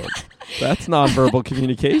 Whoa. That's nonverbal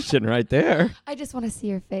communication right there. I just want to see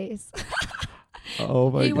your face. Oh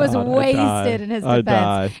my God. He was wasted in his I defense.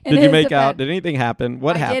 died. In Did you his make out? defense. Did anything happen?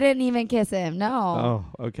 What I happened? didn't even kiss him. No.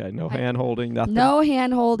 Oh, okay. No hand holding, nothing. No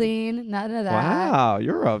hand holding. None of that. Wow,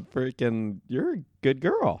 you're a good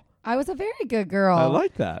girl. I was a very good girl. I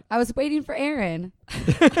like that. I was waiting for Aaron.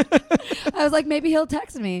 I was like, maybe he'll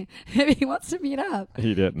text me. Maybe he wants to meet up.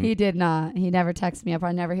 He didn't. He did not. He never texted me. I'll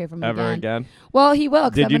probably never hear from him Ever again? Well, he will.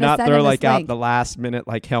 'Cause Did I'm you gonna not send throw him this like out link. the last minute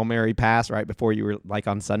like Hail Mary pass right before you were like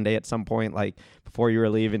on Sunday at some point, like before you were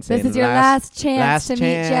leaving, saying This is your last chance to meet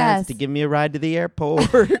Jess. to give me a ride to the airport.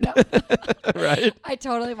 Right? I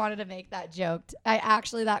totally wanted to make that joke.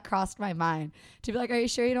 That crossed my mind to be like, "Are you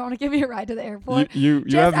sure you don't want to give me a ride to the airport?" You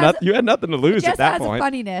Just had nothing to lose Just at that as point. a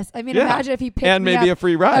funniness. I mean, Yeah. imagine if he picked And me maybe up a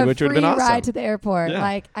free ride, which would have been free awesome. ride to the airport. Yeah.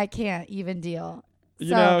 Like, I can't even deal.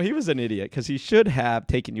 You know, he was an idiot because he should have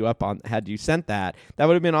taken you up on, had you sent that. That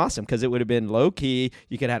would have been awesome because it would have been low key.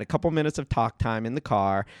 You could have had a couple minutes of talk time in the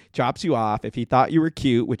car, drops you off. If he thought you were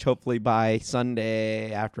cute, which hopefully by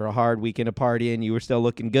Sunday after a hard weekend of partying, you were still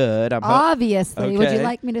looking good. Obviously. Would you Okay.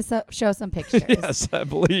 like me to show some pictures? Yes,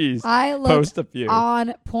 please. I looked Post a few.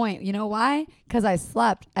 on point. You know why? Because I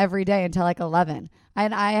slept every day until like 11.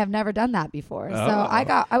 And I have never done that before. So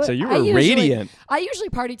So you I were usually- radiant. I usually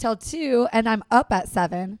party till 2 and I'm up at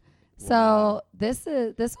 7. So this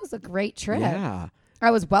was a great trip. Yeah.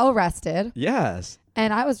 I was well rested Yes.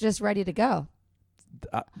 and I was just ready to go.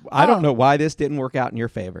 I Oh. don't know why this didn't work out in your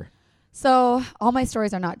favor. So all my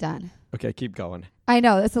stories are not done. Okay, keep going. I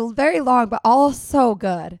know it's very long, but all so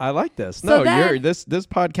good. I like this. So No, then- this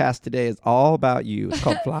podcast today is all about you. It's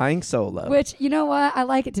called Flying Solo. Which, you know what? I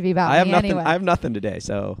like it to be about I have me nothing. anyway. I have nothing today,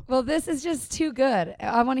 so Well, this is just too good.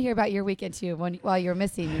 I want to hear about your weekend too while you're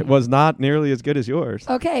missing me. it was not nearly as good as yours.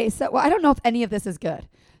 Okay, so I don't know if any of this is good.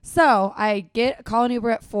 So I call an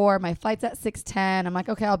Uber at 4. My flight's at 6:10. I'm like,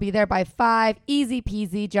 okay, I'll be there by 5. Easy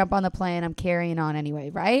peasy. Jump on the plane. I'm carrying on anyway,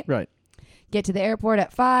 right? Right. Get to the airport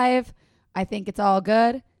at 5. I think it's all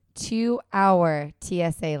good. 2-hour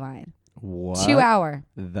TSA line. What? 2 hour.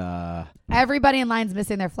 The Everybody in line's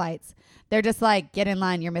missing their flights. They're just like, get in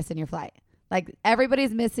line. You're missing your flight. Like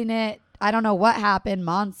everybody's missing it. I don't know what happened.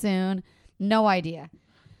 Monsoon. No idea.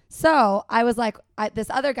 So I was like, this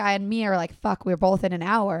other guy and me are like, fuck, we're both in an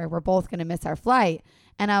hour. We're both going to miss our flight.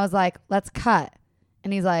 And I was like, let's cut.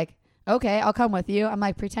 And he's like, okay, I'll come with you. I'm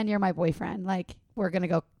like, pretend you're my boyfriend. Like, we're going to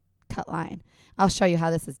go cut line. I'll show you how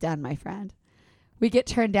this is done, my friend. We get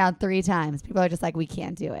turned down 3 times. People are just like, we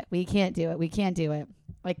can't do it. We can't do it. We can't do it.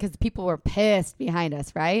 Like, because people were pissed behind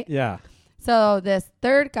us, right? yeah. So this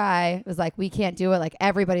third guy was like, we can't do it. Like,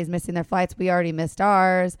 everybody's missing their flights. We already missed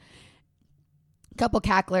ours. Couple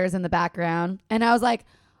cacklers in the background. And I was like,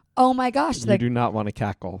 oh my gosh. You do not want to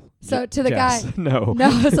cackle. So to the Jess. guy, No.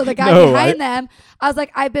 so the guy No, behind them, I was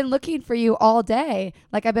like, I've been looking for you all day.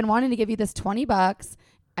 Like, I've been wanting to give you this $20.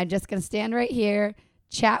 I'm just going to stand right here,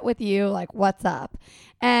 chat with you. Like, what's up?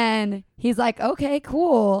 And he's like, okay,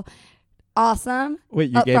 cool. Awesome. Wait,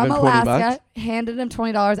 you gave From him Alaska, $20? handed him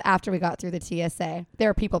 $20 after we got through the TSA. There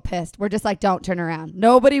were people pissed. We're just like, don't turn around.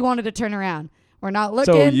 Nobody wanted to turn around. We're not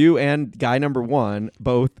looking. So you and guy number 1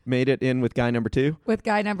 both made it in with guy number 2? With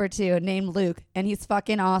guy number 2 named Luke, and he's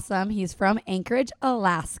fucking awesome. He's from Anchorage,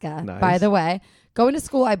 Alaska, Nice. by the way. Going to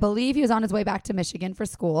school, I believe he was on his way back to Michigan for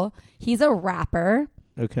school. He's a rapper.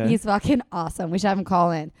 Okay. He's fucking awesome. We should have him call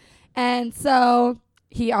in. And so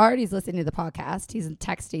he already's listening to the podcast. He's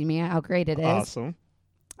texting me how great it is. awesome.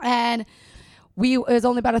 And it was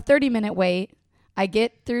only about a 30-minute wait. I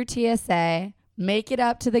get through TSA, make it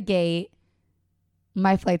up to the gate.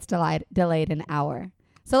 My flight's delayed an hour.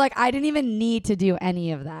 So, like, I didn't even need to do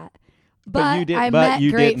any of that. But you did, I but met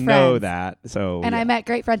you great didn't friends. know that. So And yeah. I met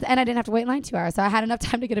great friends. And I didn't have to wait in line 2 hours. So I had enough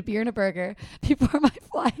time to get a beer and a burger before my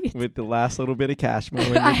flight. with the last little bit of cash money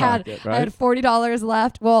in your I had pocket, I right? had $40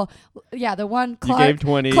 left. Well, yeah, the one you gave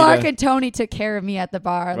 20 Clark to, and Tony took care of me at the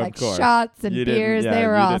bar. Of Like course. shots and you didn't- beers. yeah, They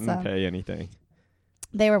were you awesome. didn't pay anything.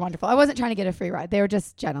 They were wonderful. I wasn't trying to get a free ride. They were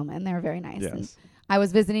just gentlemen. They were very nice. And Yes. I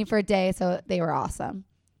was visiting for a day, so they were awesome.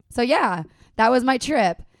 So yeah, that was my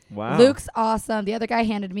trip. Wow. Luke's awesome. The other guy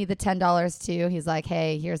handed me the $10 too. He's like,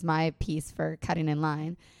 hey, here's my piece for cutting in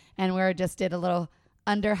line. And we just did a little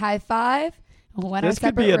under high five. Went This our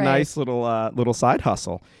could be separate a ways. nice little side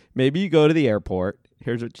hustle. Maybe you go to the airport.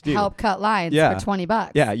 Here's what you do. Help cut lines Yeah. for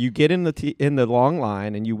 $20. Yeah, you get in the long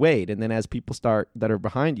line and you wait, and then as people start that are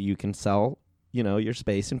behind you, you can sell your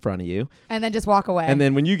space in front of you. And then just walk away. And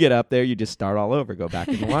then when you get up there, you just start all over, go back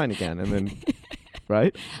in the line again. And then,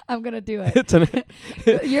 right? I'm going to do it. It's an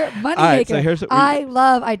You're a money All right, maker. so here's what I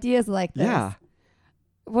love ideas like this. yeah.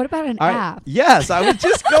 What about an app? Yes, I was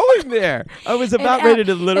just going there. I was about ready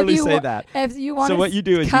to literally say that. If you want So what you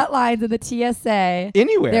do is cut lines in the TSA,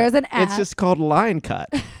 anywhere. there's an app. It's just called Line Cut,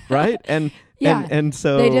 right? And Yeah. and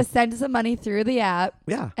so They just send some money through the app,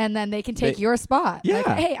 yeah. and then they can take your spot. Yeah.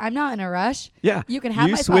 Like, hey, I'm not in a rush. Yeah. You can have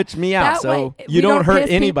you my switch spot. me out That so way, you we don't hurt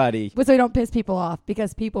piss anybody. So we don't piss people off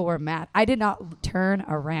because people were mad. I did not turn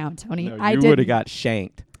around, Tony. No, I you did. would have got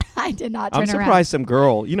shanked. I did not turn I'm around. surprised some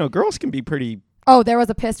girl, girls can be pretty. Oh, there was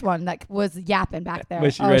a pissed one that was yapping back there.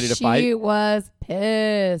 Was she ready to fight? She was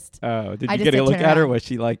pissed. Oh, did I you just get a didn't look turn at her? around. Was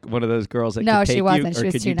she like one of those girls that No, could take she wasn't. you, She or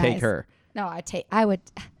was could too you take nice. her? No, I would.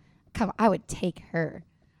 Come on, I would take her.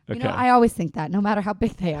 You Okay. know, I always think that no matter how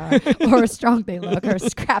big they are or strong they look or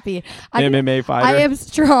scrappy. MMA fighter. I am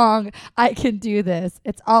strong. I can do this.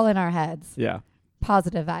 It's all in our heads. Yeah.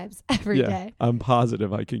 Positive vibes every day. I'm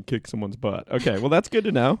positive I can kick someone's butt. Okay, well that's good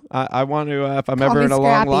to know. I want to if I'm Call ever me in a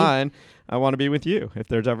long Scrappy. line, I want to be with you. If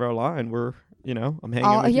there's ever a line, I'm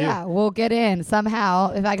hanging with Yeah, we'll get in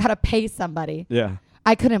somehow. If I gotta pay somebody, you. Yeah.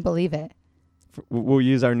 I couldn't believe it. We'll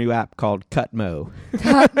use our new app called Cutmo.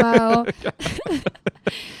 Cutmo.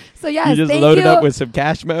 So yes, You just thank load you. it up with some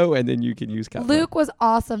Cashmo, and then you can use Cutmo. Luke was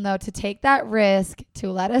awesome though to take that risk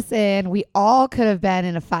to let us in. We all could have been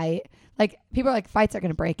in a fight. Like people are like, fights are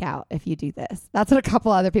going to break out if you do this. That's what a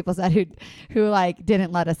couple other people said who like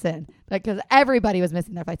didn't let us in. Like because everybody was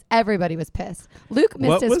missing their fights. Everybody was pissed. Luke missed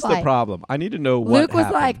What his was flight. the problem? I need to know what Luke was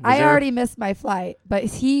happened. like, Was I there- already missed my flight, but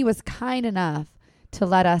he was kind enough to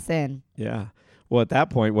let us in. Yeah. Well, at that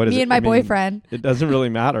point, what is it? Me and my I mean, boyfriend. It doesn't really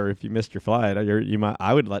matter if you missed your flight.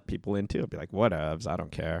 I would let people in too. I'd be like, whatevs, I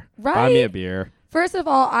don't care. Buy me a Right? beer. First of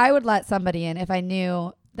all, I would let somebody in if I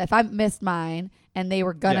knew that if I missed mine and they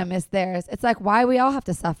were gonna Yeah. miss theirs. It's like, why we all have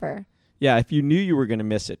to suffer? Yeah, if you knew you were going to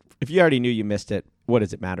miss it, if you already knew you missed it, what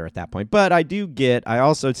does it matter at that point? But I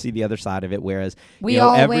also see the other side of it, whereas We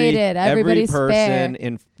all waited. every Everybody's person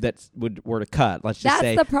fair. that were to cut, let's just That's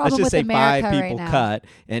say, the problem let's just with say America 5 right people now. cut,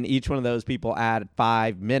 and each one of those people added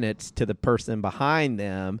 5 minutes to the person behind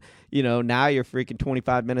them. Now you're freaking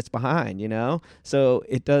 25 minutes behind. So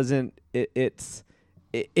it doesn't.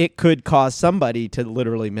 It could cause somebody to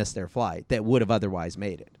literally miss their flight that would have otherwise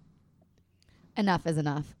made it. Enough is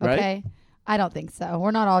enough. Right? Okay. I don't think so.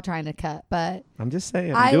 We're not all trying to cut, but I'm just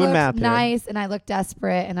saying. I I'm doing looked math here. nice and I looked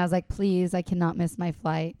desperate and I was like, please, I cannot miss my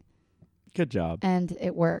flight. Good job. And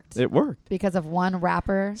it worked It worked. because of one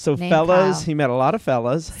rapper. So named fellas, Kyle. he met a lot of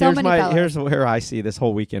fellas. So many fellas. Here's where I see this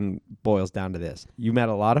whole weekend boils down to this. You met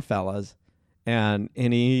a lot of fellas, and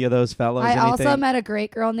any of those fellas. I anything? also met a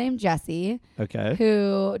great girl named Jessie Okay.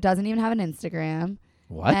 who doesn't even have an Instagram.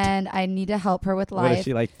 What? And I need to help her with life. What is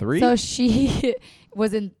she like 3? So she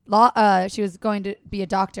was in law. She was going to be a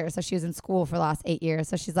doctor. So she was in school for the last 8 years.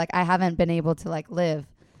 So she's like, I haven't been able to like live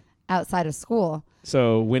outside of school.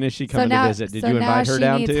 So when is she coming now, to visit? Did so you invite now her she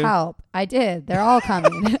down needs too? help. I did. They're all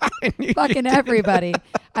coming. Fucking everybody.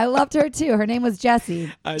 I loved her too. Her name was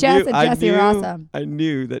Jessie. Jess and Jessie were awesome. I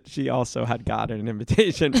knew that she also had gotten an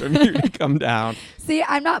invitation from you to come down. See,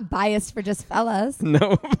 I'm not biased for just fellas.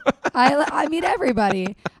 No. I meet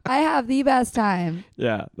everybody. I have the best time.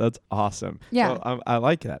 Yeah, that's awesome. Yeah. So, I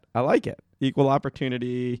like that. I like it. Equal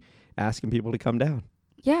opportunity, asking people to come down.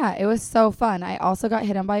 Yeah, it was so fun. I also got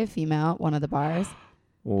hit on by a female at one of the bars.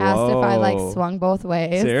 Whoa. Asked if I like swung both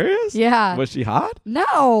ways. Serious? Yeah. Was she hot?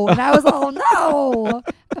 No. And I was all, no.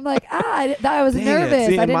 I'm like, I was Dang it. nervous.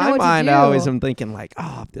 See, I in didn't my know what mind, to do. I always am thinking like,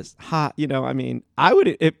 oh, this hot, I mean, I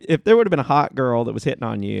would, if there would have been a hot girl that was hitting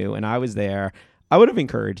on you and I was there, I would have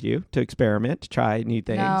encouraged you to experiment, to try new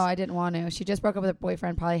things. No, I didn't want to. She just broke up with her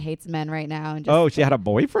boyfriend, probably hates men right now. And just, Oh, she had a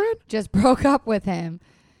boyfriend? just broke up with him.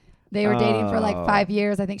 They were dating for like Oh. 5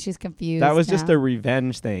 years. I think she's confused. That was just now. a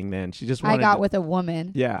revenge thing then. She just I wanted got to, with a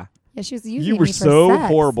woman. Yeah. Yeah, she was using You were me for so sex.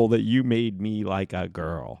 horrible that you made me like a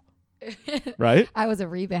girl. Right? I was a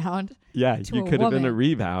rebound. Yeah, To you a could have been a woman.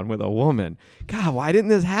 rebound with a woman. God, why didn't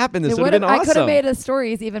this happen? This It would have would've- been awesome. I could have made the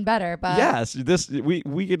stories even better, but Yes,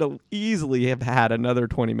 we could have easily have had another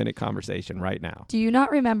 20-minute conversation right now. do you not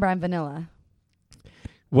remember I'm vanilla?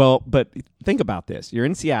 Well, but think about this. You're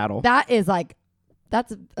in Seattle. That is like,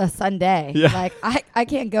 that's a Sunday. Yeah. Like I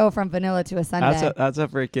can't go from vanilla to a Sunday. That's a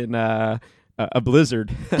freaking A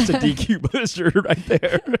blizzard. That's a DQ blizzard right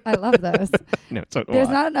there. I love those. No, so do There's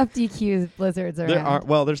I. not enough DQ blizzards around.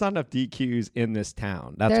 There's not enough DQs in this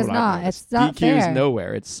town. That's There's what not. I've noticed. It's not DQs fair.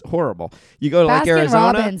 nowhere. It's horrible. You go to like Baskin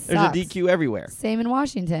Arizona, Robbins there's sucks. a DQ everywhere. Same in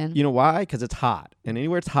Washington. You know why? Because it's hot, and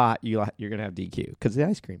anywhere it's hot, you're gonna have DQ because the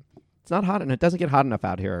ice cream. It's not hot, and it doesn't get hot enough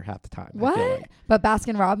out here half the time. I feel What? like. But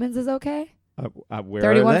Baskin Robbins is okay? Where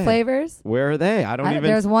 31 are they? flavors? Where are they? I don't even.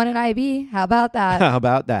 There's one in IB. How about that? How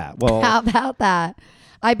about that? Well, How about that?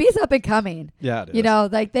 IB's up and coming. yeah, it is. You know,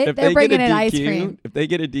 like they're get bringing a in ice DQ, cream. If they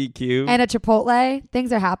get a DQ, And a Chipotle.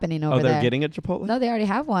 Things are happening over there. they're getting a Chipotle. No, they already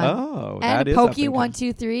have one. Oh, and that is Pokey up and 1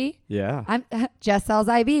 2 3. Yeah. I'm Jess sells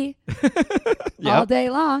IB Yep. all day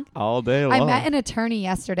long. All day long. I met an attorney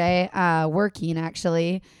yesterday, working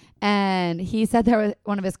actually, and he said there was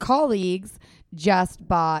one of his colleagues just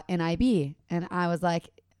bought an IB, and I was like,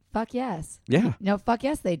 "Fuck yes." Yeah. No, fuck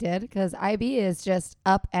yes, they did, because IB is just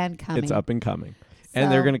up and coming. It's up and coming. So And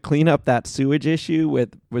they're going to clean up that sewage issue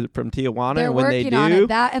with from Tijuana. They're and when working they do, on it.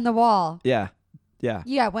 That and the wall. yeah. Yeah.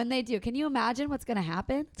 Yeah, when they do, can you imagine what's going to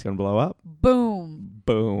happen? It's going to blow up. Boom.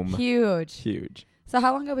 Boom. Huge. Huge. So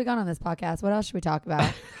how long have we gone on this podcast? What else should we talk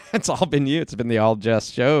about? It's all been you. It's been the All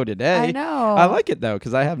Just show today. I know. I like it though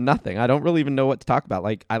because I have nothing. I don't really even know what to talk about.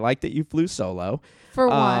 Like I like that you flew solo. For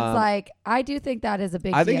once, like I do think that is a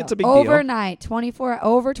big deal. I think it's a big deal. Overnight,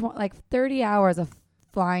 30 hours of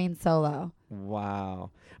flying solo.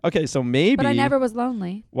 Wow. Okay, so maybe. But I never was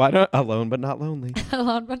lonely. Why not alone but not lonely?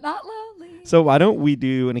 Alone but not lonely. So why don't we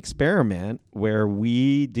do an experiment where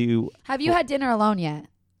we do? Have you had dinner alone yet?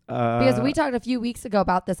 Because we talked a few weeks ago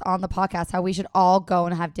about this on the podcast, how we should all go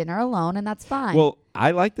and have dinner alone, and that's fine. Well,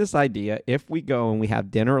 I like this idea. If we go and we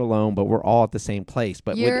have dinner alone, but we're all at the same place,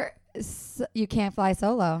 but you can't fly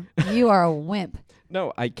solo. You are a wimp.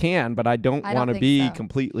 no, I can, but I don't I don't want to think be so.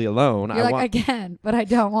 completely alone. You're like, again, but I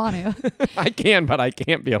don't want to. I can, but I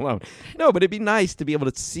can't be alone. No, but it'd be nice to be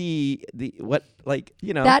able to see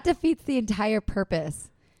That defeats the entire purpose.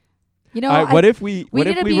 You know, what if we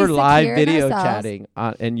need to be were live secure in video ourselves. chatting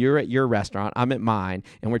and you're at your restaurant, I'm at mine,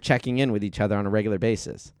 and we're checking in with each other on a regular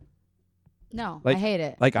basis? No, Like- I hate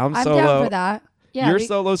it. Like I'm I'm solo, down for that. Yeah, you're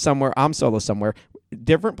solo somewhere, I'm solo somewhere,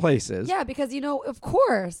 different places. yeah, because of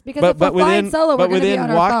course, because But if we're flying within solo, we're but going to be within on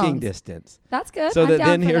our walking phones. distance. That's good. So I'm that down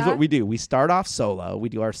then for here's that. what we do. We start off solo. We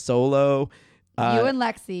do our solo. You and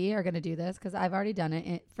Lexi are going to do this because I've already done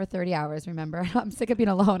it for 30 hours. Remember, I'm sick of being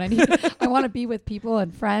alone. I want to be with people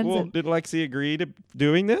and friends. Well, and did Lexi agree to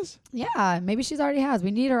doing this? yeah, maybe she's already has. We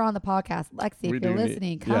need her on the podcast. Lexi, if you're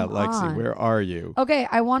listening, come yeah, Lexi, on. where are you? Okay,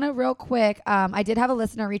 I want to real quick. I did have a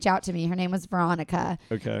listener reach out to me. Her name was Veronica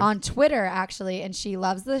Okay. on Twitter, actually, and she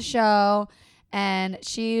loves the show. And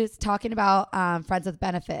she's talking about Friends with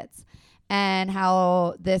Benefits and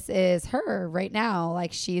how this is her right now.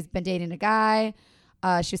 Like she's been dating a guy.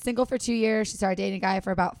 She was single for 2 years. She started dating a guy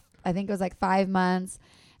for about, I think it was like 5 months.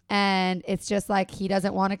 And it's just like he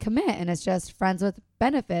doesn't want to commit. And it's just friends with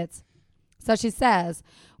benefits. So she says,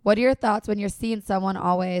 what are your thoughts when you're seeing someone,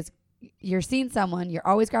 you're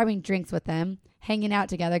always grabbing drinks with them, hanging out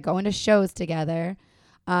together, going to shows together.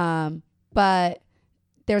 But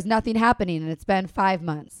there's nothing happening and it's been 5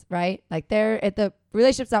 months, right? Like the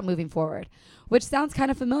relationship's not moving forward, which sounds kind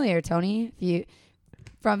of familiar, Tony,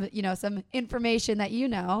 from some information that you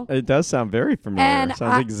know. It does sound very familiar. And It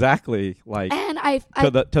sounds exactly like And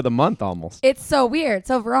to the month almost. it's so weird.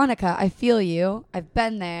 So Veronica, I feel you. I've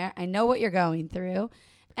been there. I know what you're going through.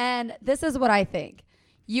 And this is what I think.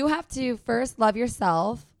 You have to first love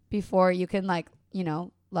yourself before you can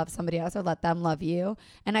love somebody else or let them love you.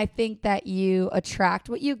 And I think that you attract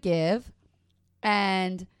what you give,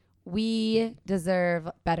 and we deserve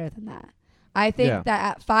better than that. I think that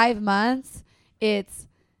at 5 months, it's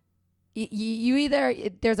you either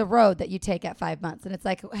there's a road that you take at 5 months, and it's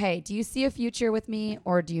like, hey, do you see a future with me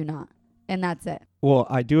or do you not? And that's it. Well,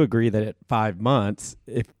 I do agree that at 5 months,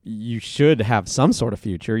 if you should have some sort of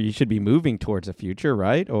future, you should be moving towards a future,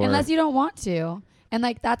 right? Or Unless you don't want to. And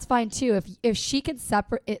that's fine too. If she could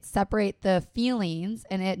separate the feelings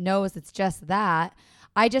and it knows it's just that,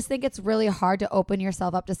 I just think it's really hard to open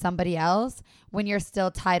yourself up to somebody else when you're still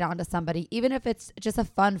tied on to somebody, even if it's just a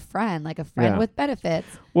fun friend, like a friend with benefits.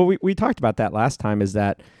 Well, we talked about that last time, is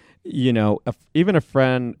that, even a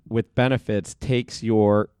friend with benefits takes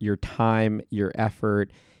your time, your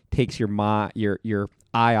effort, takes your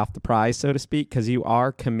eye off the prize, so to speak, because you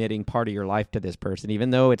are committing part of your life to this person, even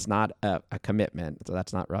though it's not a commitment. So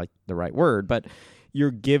that's not the right word, but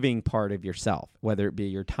you're giving part of yourself, whether it be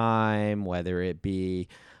your time, whether it be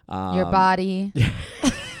Your body.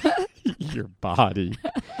 your body.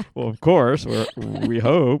 Well, of course, we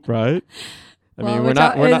hope, right? I mean, we're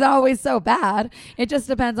not. It's always so bad. It just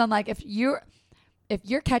depends on like if you're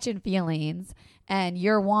catching feelings and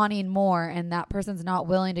you're wanting more and that person's not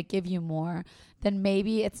willing to give you more, then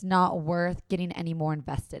maybe it's not worth getting any more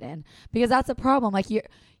invested in, because that's a problem. Like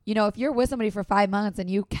if you're with somebody for 5 months and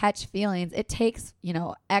you catch feelings, it takes,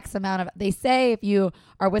 X amount of, they say if you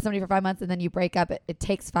are with somebody for 5 months and then you break up, it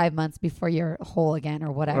takes 5 months before you're whole again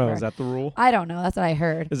or whatever. Oh, is that the rule? I don't know. That's what I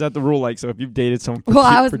heard. Is that the rule? Like, so if you've dated someone well,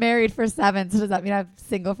 I was married for 7. So does that mean I'm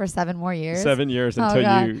single for 7 more years? 7 years Oh,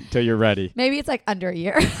 until you're ready. Maybe it's like under a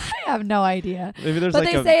year. I have no idea. Maybe there's but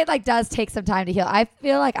like they say it like does take some time to heal. I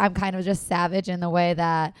feel like I'm kind of just savage in the way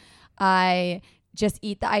that I just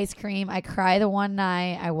eat the ice cream. I cry the one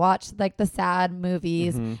night. I watch like the sad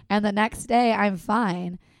movies, and the next day I'm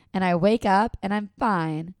fine, and I wake up and I'm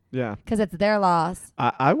fine. Yeah, because it's their loss.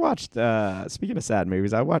 I watched. Speaking of sad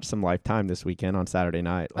movies, I watched some Lifetime this weekend on Saturday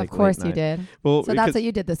night. Like, of course you did. Well, so that's what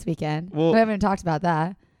you did this weekend. Well, we haven't even talked about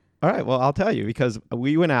that. All right. Well, I'll tell you, because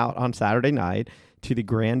we went out on Saturday night to the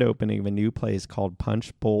grand opening of a new place called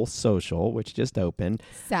Punch Bowl Social, which just opened.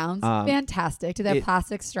 Sounds fantastic. Do they have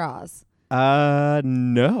plastic straws?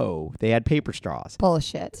 No, they had paper straws.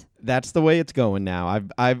 Bullshit. That's the way it's going now.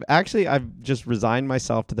 I've just resigned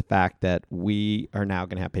myself to the fact that we are now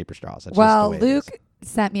going to have paper straws. That's well, just the way Luke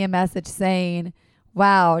sent me a message saying,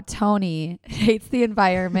 wow, Tony hates the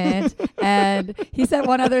environment. And he said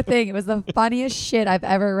one other thing. It was the funniest shit I've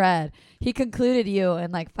ever read. He concluded you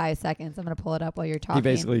in like 5 seconds. I'm going to pull it up while you're talking. He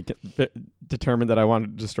basically determined that I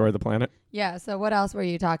wanted to destroy the planet. Yeah. So what else were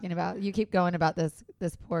you talking about? You keep going about this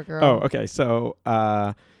poor girl. Oh, okay. So,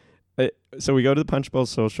 so we go to the Punch Bowl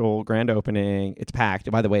Social grand opening. It's packed.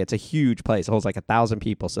 By the way, it's a huge place. It holds like 1,000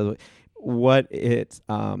 people. So what it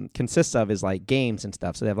consists of is like games and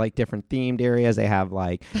stuff. So they have like different themed areas. They have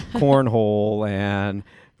like cornhole and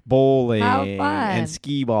bowling and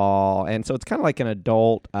skee ball. And so it's kind of like an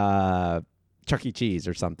adult Chuck E. Cheese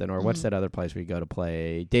or something. Or what's that other place we go to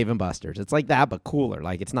play? Dave & Buster's. It's like that, but cooler.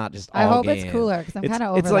 Like it's not just all I hope games. it's cooler because I'm kind of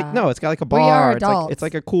over It's like, that. No, it's got like a bar. We are adults. It's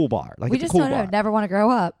like a cool bar. Like we it's just a cool don't bar. never want to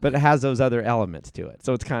grow up. But it has those other elements to it.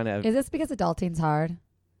 So it's kind of... Is this because adulting's hard?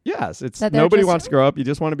 Yes, it's nobody wants to grow up. You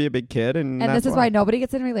just want to be a big kid, and this is why nobody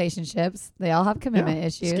gets in relationships. They all have commitment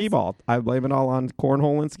issues. Skee ball. I blame it all on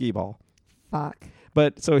cornhole and skee ball. Fuck.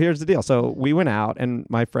 But so here's the deal. So we went out, and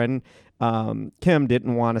my friend Kim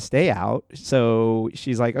didn't want to stay out, so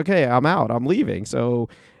she's like, "Okay, I'm out. I'm leaving." So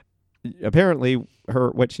apparently,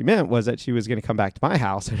 what she meant was that she was going to come back to my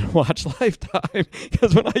house and watch Lifetime,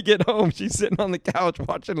 because when I get home, she's sitting on the couch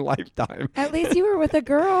watching Lifetime. At least you were with a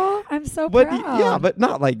girl. I'm so proud. Yeah, but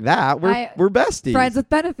not like that. We're besties. Friends with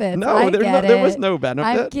benefits. No, there was no benefit.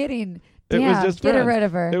 I'm kidding. It was just friends. Get rid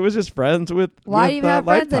of her. It was just friends with. Why do you have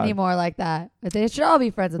friends Lifetime anymore like that? But they should all be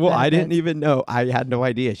friends with. Well, benefits. I didn't even know. I had no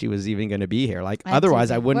idea she was even going to be here. Like otherwise,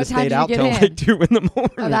 I wouldn't have stayed out till like 2 in the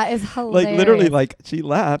morning. Oh, that is hilarious. Like literally, like she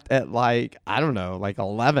left at like I don't know, like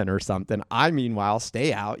 11 or something. I meanwhile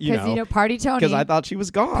stay out. Because party Tony. Because I thought she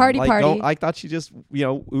was gone. Party. I thought she just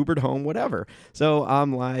Ubered home, whatever. So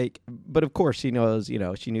I'm like, but of course she knows.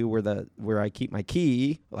 She knew where I keep my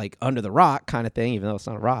key, like under the rock kind of thing. Even though it's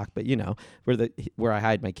not a rock, but where I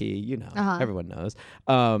hide my key, everyone knows.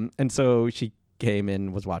 And so she came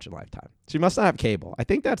in, was watching Lifetime. She must not have cable. I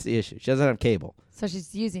think that's the issue. She doesn't have cable. So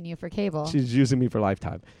she's using you for cable. She's using me for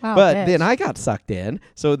Lifetime. Wow, but bitch. then I got sucked in.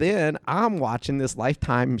 So then I'm watching this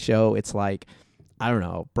Lifetime show. It's like, I don't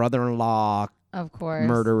know, brother-in-law, of course,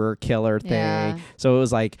 murderer, killer thing. Yeah. So it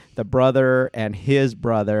was like the brother and his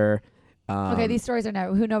brother. Okay, these stories are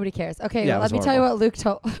now who nobody cares. Okay, yeah, let me tell you what Luke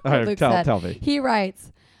told. Luke said. Tell me. He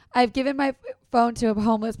writes, I've given my phone to a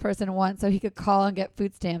homeless person once so he could call and get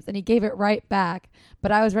food stamps, and he gave it right back,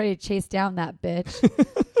 but I was ready to chase down that bitch.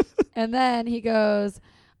 And then he goes,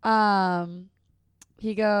 I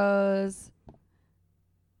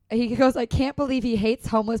can't believe he hates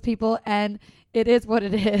homeless people, and it is what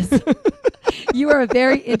it is. You are a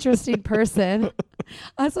very interesting person.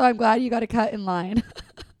 So I'm glad you got a cut in line.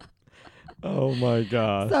 Oh my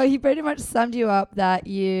God. So he pretty much summed you up that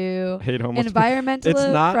you hate homeless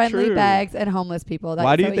environmentally friendly true. bags and homeless people.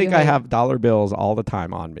 Why do you think I have dollar bills all the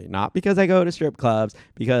time on me? Not because I go to strip clubs,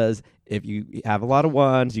 because if you have a lot of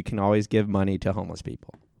ones, you can always give money to homeless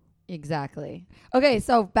people. Exactly. Okay,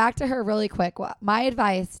 so back to her really quick. My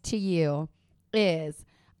advice to you is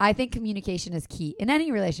I think communication is key in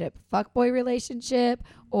any relationship, fuckboy relationship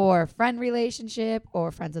or friend relationship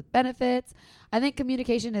or friends with benefits. I think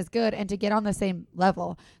communication is good and to get on the same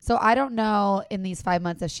level. So I don't know in these 5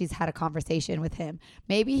 months if she's had a conversation with him.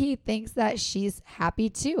 Maybe he thinks that she's happy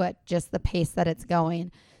too at just the pace that it's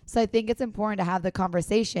going. So I think it's important to have the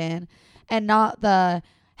conversation and not the,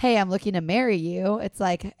 hey, I'm looking to marry you. It's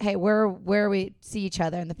like, hey, where we see each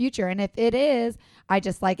other in the future. And if it is, I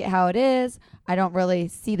just like it how it is, I don't really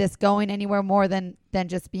see this going anywhere more than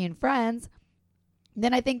just being friends,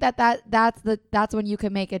 then I think that's when you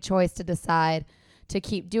can make a choice to decide to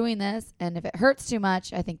keep doing this. And if it hurts too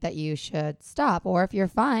much, I think that you should stop. Or if you're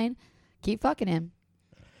fine, keep fucking him.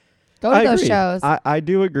 Go to those shows. I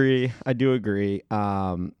do agree.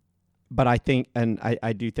 But I think, and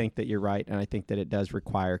I do think that you're right, and I think that it does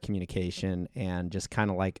require communication and just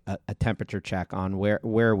kind of like a temperature check on where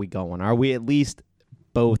are we going? Are we at least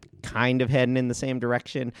both kind of heading in the same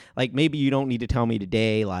direction? Like, maybe you don't need to tell me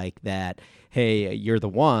today like that, hey, you're the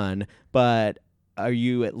one, but are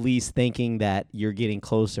you at least thinking that you're getting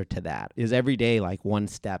closer to that? Is every day like one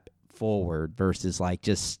step forward versus like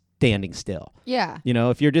just standing still? Yeah. You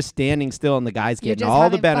know, if you're just standing still and the guy's getting all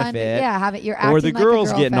the benefit, you're acting or the like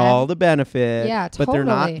girl's getting all the benefit, totally. but they're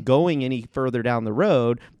not going any further down the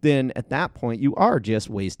road, then at that point you are just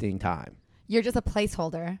wasting time. You're just a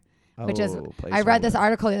placeholder. I read this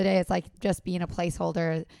article the other day. It's like just being a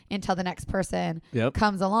placeholder until the next person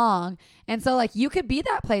comes along. And so like you could be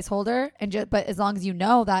that placeholder but as long as you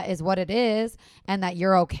know that is what it is and that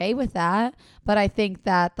you're okay with that. But I think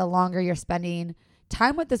that the longer you're spending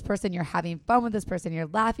time with this person, you're having fun with this person, you're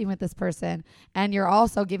laughing with this person, and you're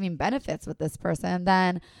also giving benefits with this person,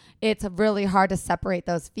 then it's really hard to separate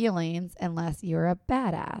those feelings unless you're a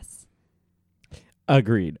badass.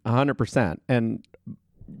 Agreed. 100%. And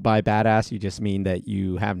by badass, you just mean that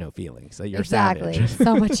you have no feelings, that you're savage.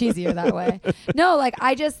 So much easier that way. No, like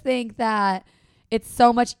I just think that it's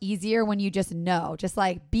so much easier when you just know, just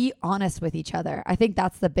like be honest with each other. I think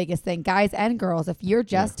that's the biggest thing, guys and girls. If you're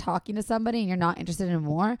just talking to somebody and you're not interested in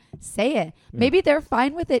more, say it. Maybe they're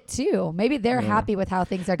fine with it too. Maybe they're happy with how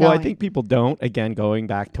things are going. Well, I think people don't, again, going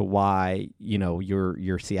back to why, you know,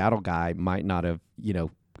 your Seattle guy might not have, you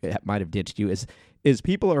know, might have ditched you is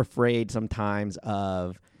people are afraid sometimes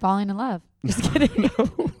of falling in love. Just kidding.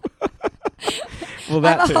 Well,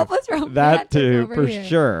 that too, for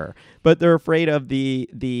sure. But they're afraid of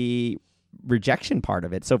the rejection part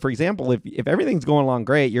of it. So, for example, if everything's going along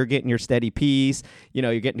great, you're getting your steady piece, you know,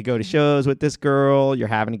 you're getting to go to shows with this girl, you're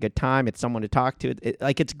having a good time, it's someone to talk to,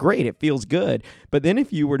 it's great, it feels good. But then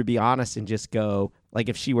if you were to be honest and just go, like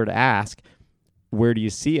if she were to ask, where do you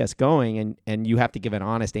see us going? And you have to give an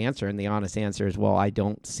honest answer. And the honest answer is, well, I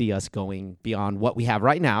don't see us going beyond what we have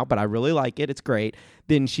right now, but I really like it. It's great.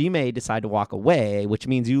 Then she may decide to walk away, which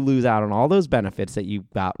means you lose out on all those benefits that you've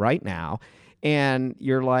got right now. And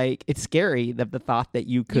you're like, it's scary the thought that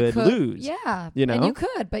you could lose. Yeah. You know? And you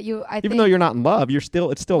could, but even though you're not in love, it's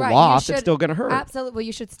still right, lost. It's still going to hurt. Absolutely. Well,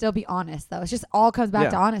 you should still be honest though. It's just all comes back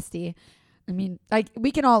to honesty. I mean, like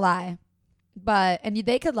we can all lie. And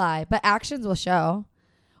they could lie, but actions will show.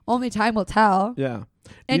 Only time will tell. Yeah.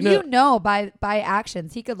 And you know by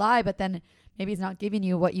actions, he could lie, but then maybe he's not giving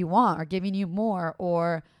you what you want or giving you more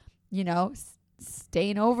or, you know,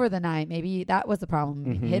 staying over the night. Maybe that was the problem.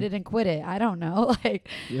 Mm-hmm. Hit it and quit it. I don't know. Like,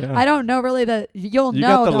 I don't know really you'll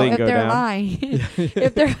know if they're lying.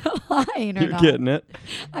 If they're lying or You're not. You're getting it.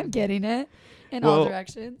 I'm getting it. In all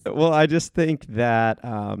directions. Well, I just think that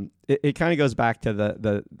it kind of goes back to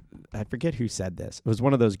the I forget who said this. It was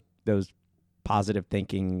one of those positive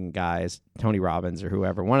thinking guys, Tony Robbins or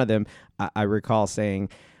whoever. One of them, I recall saying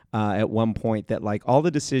at one point that like all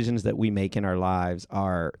the decisions that we make in our lives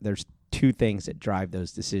there's two things that drive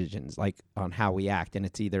those decisions, like on how we act, and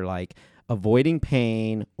it's either like avoiding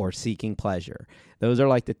pain or seeking pleasure. Those are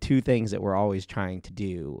like the two things that we're always trying to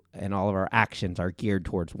do, and all of our actions are geared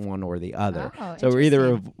towards one or the other. So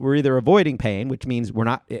we're either avoiding pain, which means we're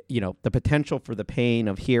not, you know, the potential for the pain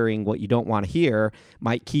of hearing what you don't want to hear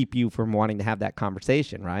might keep you from wanting to have that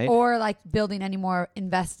conversation, right? Or like building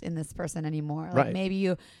invest in this person anymore. Like right.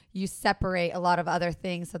 Maybe you separate a lot of other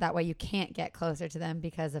things so that way you can't get closer to them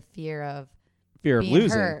because of fear of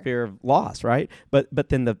losing, hurt. Fear of loss, right? But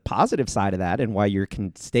then the positive side of that and why you're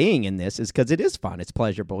staying in this is because it is fun. It's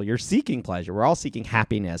pleasurable. You're seeking pleasure. We're all seeking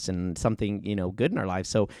happiness and something, you know, good in our life.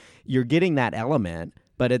 So you're getting that element,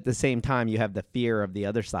 but at the same time, you have the fear of the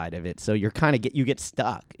other side of it. So you're you get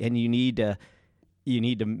stuck, and you need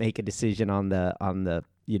to make a decision on the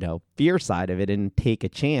you know, fear side of it and take a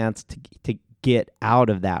chance to get out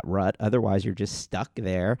of that rut. Otherwise, you're just stuck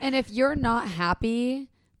there. And if you're not happy,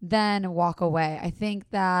 then walk away. I think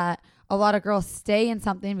that a lot of girls stay in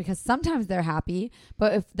something because sometimes they're happy,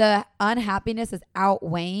 but if the unhappiness is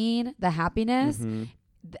outweighing the happiness,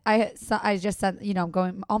 I just said,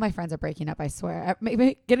 all my friends are breaking up, I swear.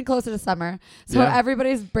 Maybe getting closer to summer. So Yeah.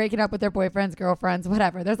 everybody's breaking up with their boyfriends, girlfriends,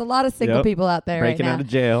 whatever. There's a lot of single people out there breaking right now. out of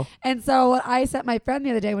jail. And so what I sent my friend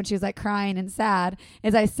the other day when she was like crying and sad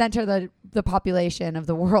is I sent her the population of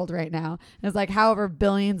the world right now. And it's like however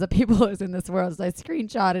billions of people is in this world. So I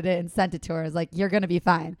screenshotted it and sent it to her. It's like, you're going to be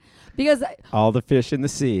fine. Because all the fish in the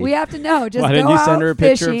sea. we have to know. Just Why go didn't you out send her a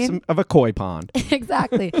picture fishing. of a koi pond?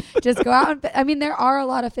 Exactly. Just go out and there are a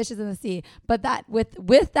lot of fishes in the sea, but that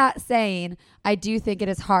with that saying, I do think it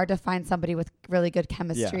is hard to find somebody with really good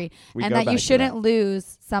chemistry, we and go that back you to shouldn't that.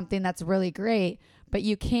 lose something that's really great, but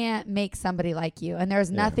you can't make somebody like you, and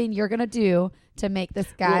there's nothing you're going to do to make this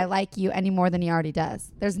guy like you any more than he already does.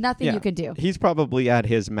 There's nothing you can do. He's probably at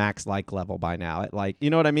his max like level by now. At like, you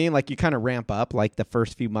know what I mean? Like you kind of ramp up like the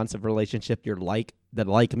first few months of relationship. Your the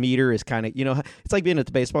like meter is kind of, it's like being at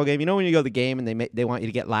the baseball game. You know when you go to the game and they want you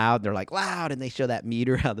to get loud. They're like loud, and they show that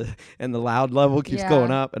meter how the loud level keeps going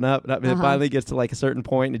up and up and up, and it finally gets to like a certain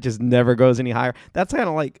point and it just never goes any higher. That's kind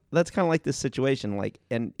of like this situation. Like,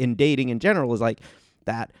 and in dating in general is like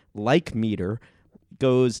that like meter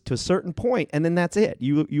goes to a certain point, and then that's it.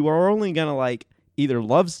 You are only gonna like either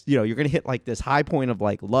loves, you're gonna hit like this high point of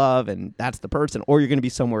like love, and that's the person, or you're gonna be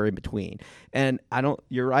somewhere in between. And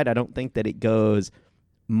you're right. I don't think that it goes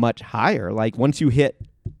much higher. Like once you hit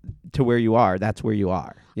to where you are, that's where you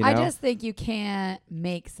are. I just think you can't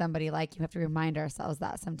make somebody like you. We have to remind ourselves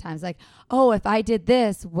that sometimes, like, oh, if I did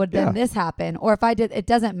this, would then this happen? Or if I did, it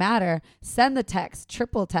doesn't matter. Send the text,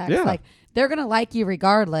 triple text. Yeah. Like they're going to like you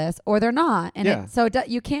regardless, or they're not. And Yeah.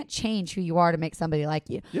 you can't change who you are to make somebody like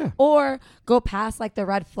you. Yeah. Or go past like the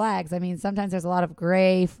red flags. I mean, sometimes there's a lot of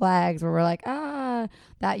gray flags where we're like,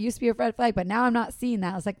 that used to be a red flag, but now I'm not seeing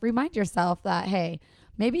that. It's like, remind yourself that, hey,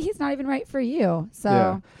 maybe he's not even right for you.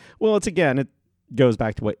 So, well, it goes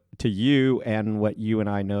back to you and what you and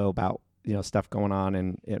I know about stuff going on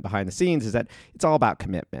and behind the scenes is that it's all about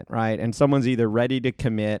commitment, right? And someone's either ready to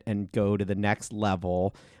commit and go to the next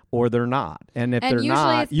level, or they're not. And if they're usually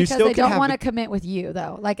not, it's you because still they can don't have want to commit with you,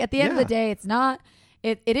 though. Like at the end of the day, it's not.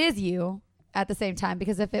 It is you at the same time,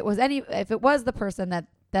 because if it was the person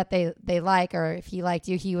that they like, or if he liked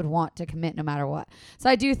you, he would want to commit no matter what. So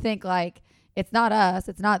I do think like it's not us,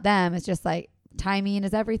 it's not them. It's just like timing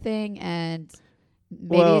is everything, and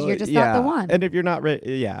maybe you're just not the one. And if you're not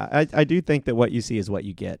ready, I do think that what you see is what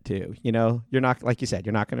you get too. You're not, like you said,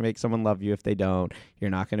 you're not going to make someone love you if they don't. You're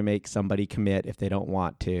not going to make somebody commit if they don't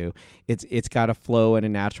want to. It's got to flow in a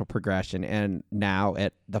natural progression. And now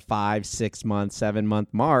at the 5, 6 month, 7 month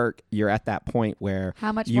mark, you're at that point where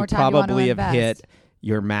how much you more time probably you have want to invest? hit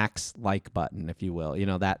your max like button, if you will.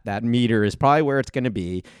 That meter is probably where it's going to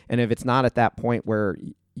be. And if it's not at that point where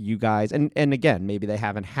you guys, and again, maybe they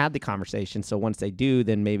haven't had the conversation, so once they do,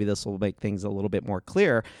 then maybe this will make things a little bit more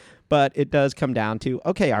clear. But it does come down to,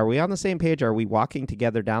 okay, are we on the same page? Are we walking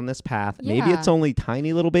together down this path? Yeah. Maybe it's only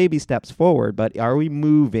tiny little baby steps forward, but are we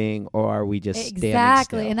moving, or are we just standing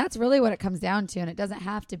still? And that's really what it comes down to. And it doesn't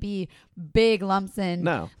have to be big lumps in.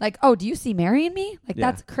 No. Like, oh, do you see marrying me? Like, Yeah.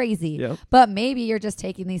 that's crazy. Yep. But maybe you're just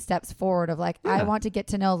taking these steps forward of like, I Yeah. want to get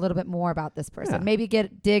to know a little bit more about this person. Yeah. Maybe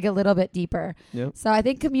dig a little bit deeper. Yep. So I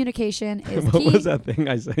think communication is What key. was that thing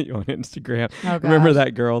I sent you on Instagram? Oh, Remember gosh.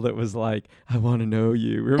 that girl that was like, I want to know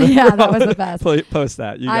you? Remember Yeah, that was the best. Post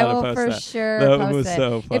that. You I gotta will post for that. sure That post was it.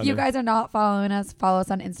 so funny. If you guys are not following us, follow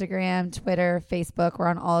us on Instagram, Twitter, Facebook. We're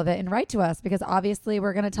on all of it, and write to us, because obviously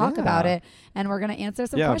we're going to talk about it, and we're going to answer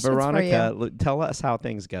some questions Veronica, for you. tell us how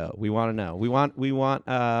things go. We want to know. We want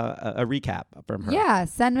a recap from her. Yeah,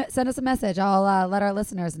 send us a message. I'll let our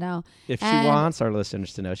listeners know. If she And- wants our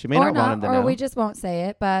listeners to know, she may or not want them to or know. we just won't say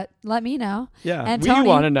it, but let me know. Yeah, And we Tony-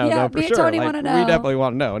 want to know, yeah, though, for me and sure. Tony Like, wanna We know. definitely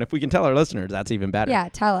want to know. And if we can tell our listeners, that's even better. Yeah,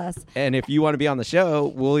 tell us. And if you want to be on the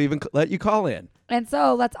show, we'll even let you call in. And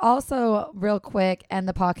so let's also real quick end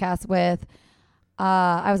the podcast with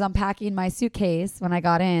I was unpacking my suitcase when I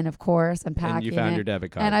got in, of course, unpacking And you found it, your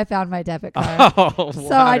debit card. and I found my debit card. Oh,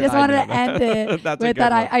 So I just wanted to end it That's a with good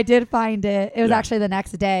that. one. I did find it. It was Yeah. actually the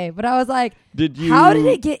next day, but I was like, Did you? how did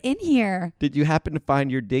it get in here? Did you happen to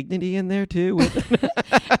find your dignity in there too?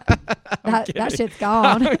 That shit's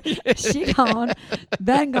gone. She gone.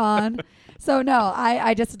 Been gone. So no,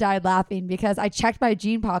 I just died laughing because I checked my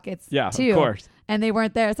jean pockets too. Of course. And they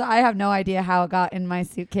weren't there. So I have no idea how it got in my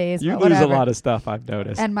suitcase. You but lose a whatever. lot of stuff, I've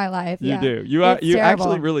noticed. And my life. You Yeah. do. You It's you terrible.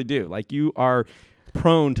 actually really do. Like you are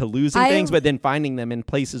prone to losing things, but then finding them in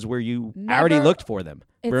places where you already Never- looked for them.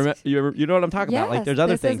 You know what I'm talking about? Like Yes, there's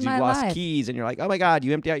other this is things. You've my lost life. keys and you're like, oh my God,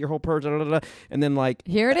 you empty out your whole purse. Blah, blah, blah, and then like,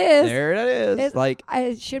 here it is. there it is. It's like,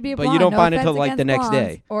 it should be a but blonde. you don't No find it offense till like the against next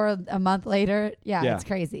blondes. day. Or a month later. Yeah, Yeah. it's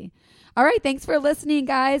crazy. All right. Thanks for listening,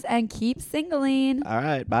 guys, and keep singling. All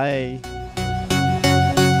right. Bye.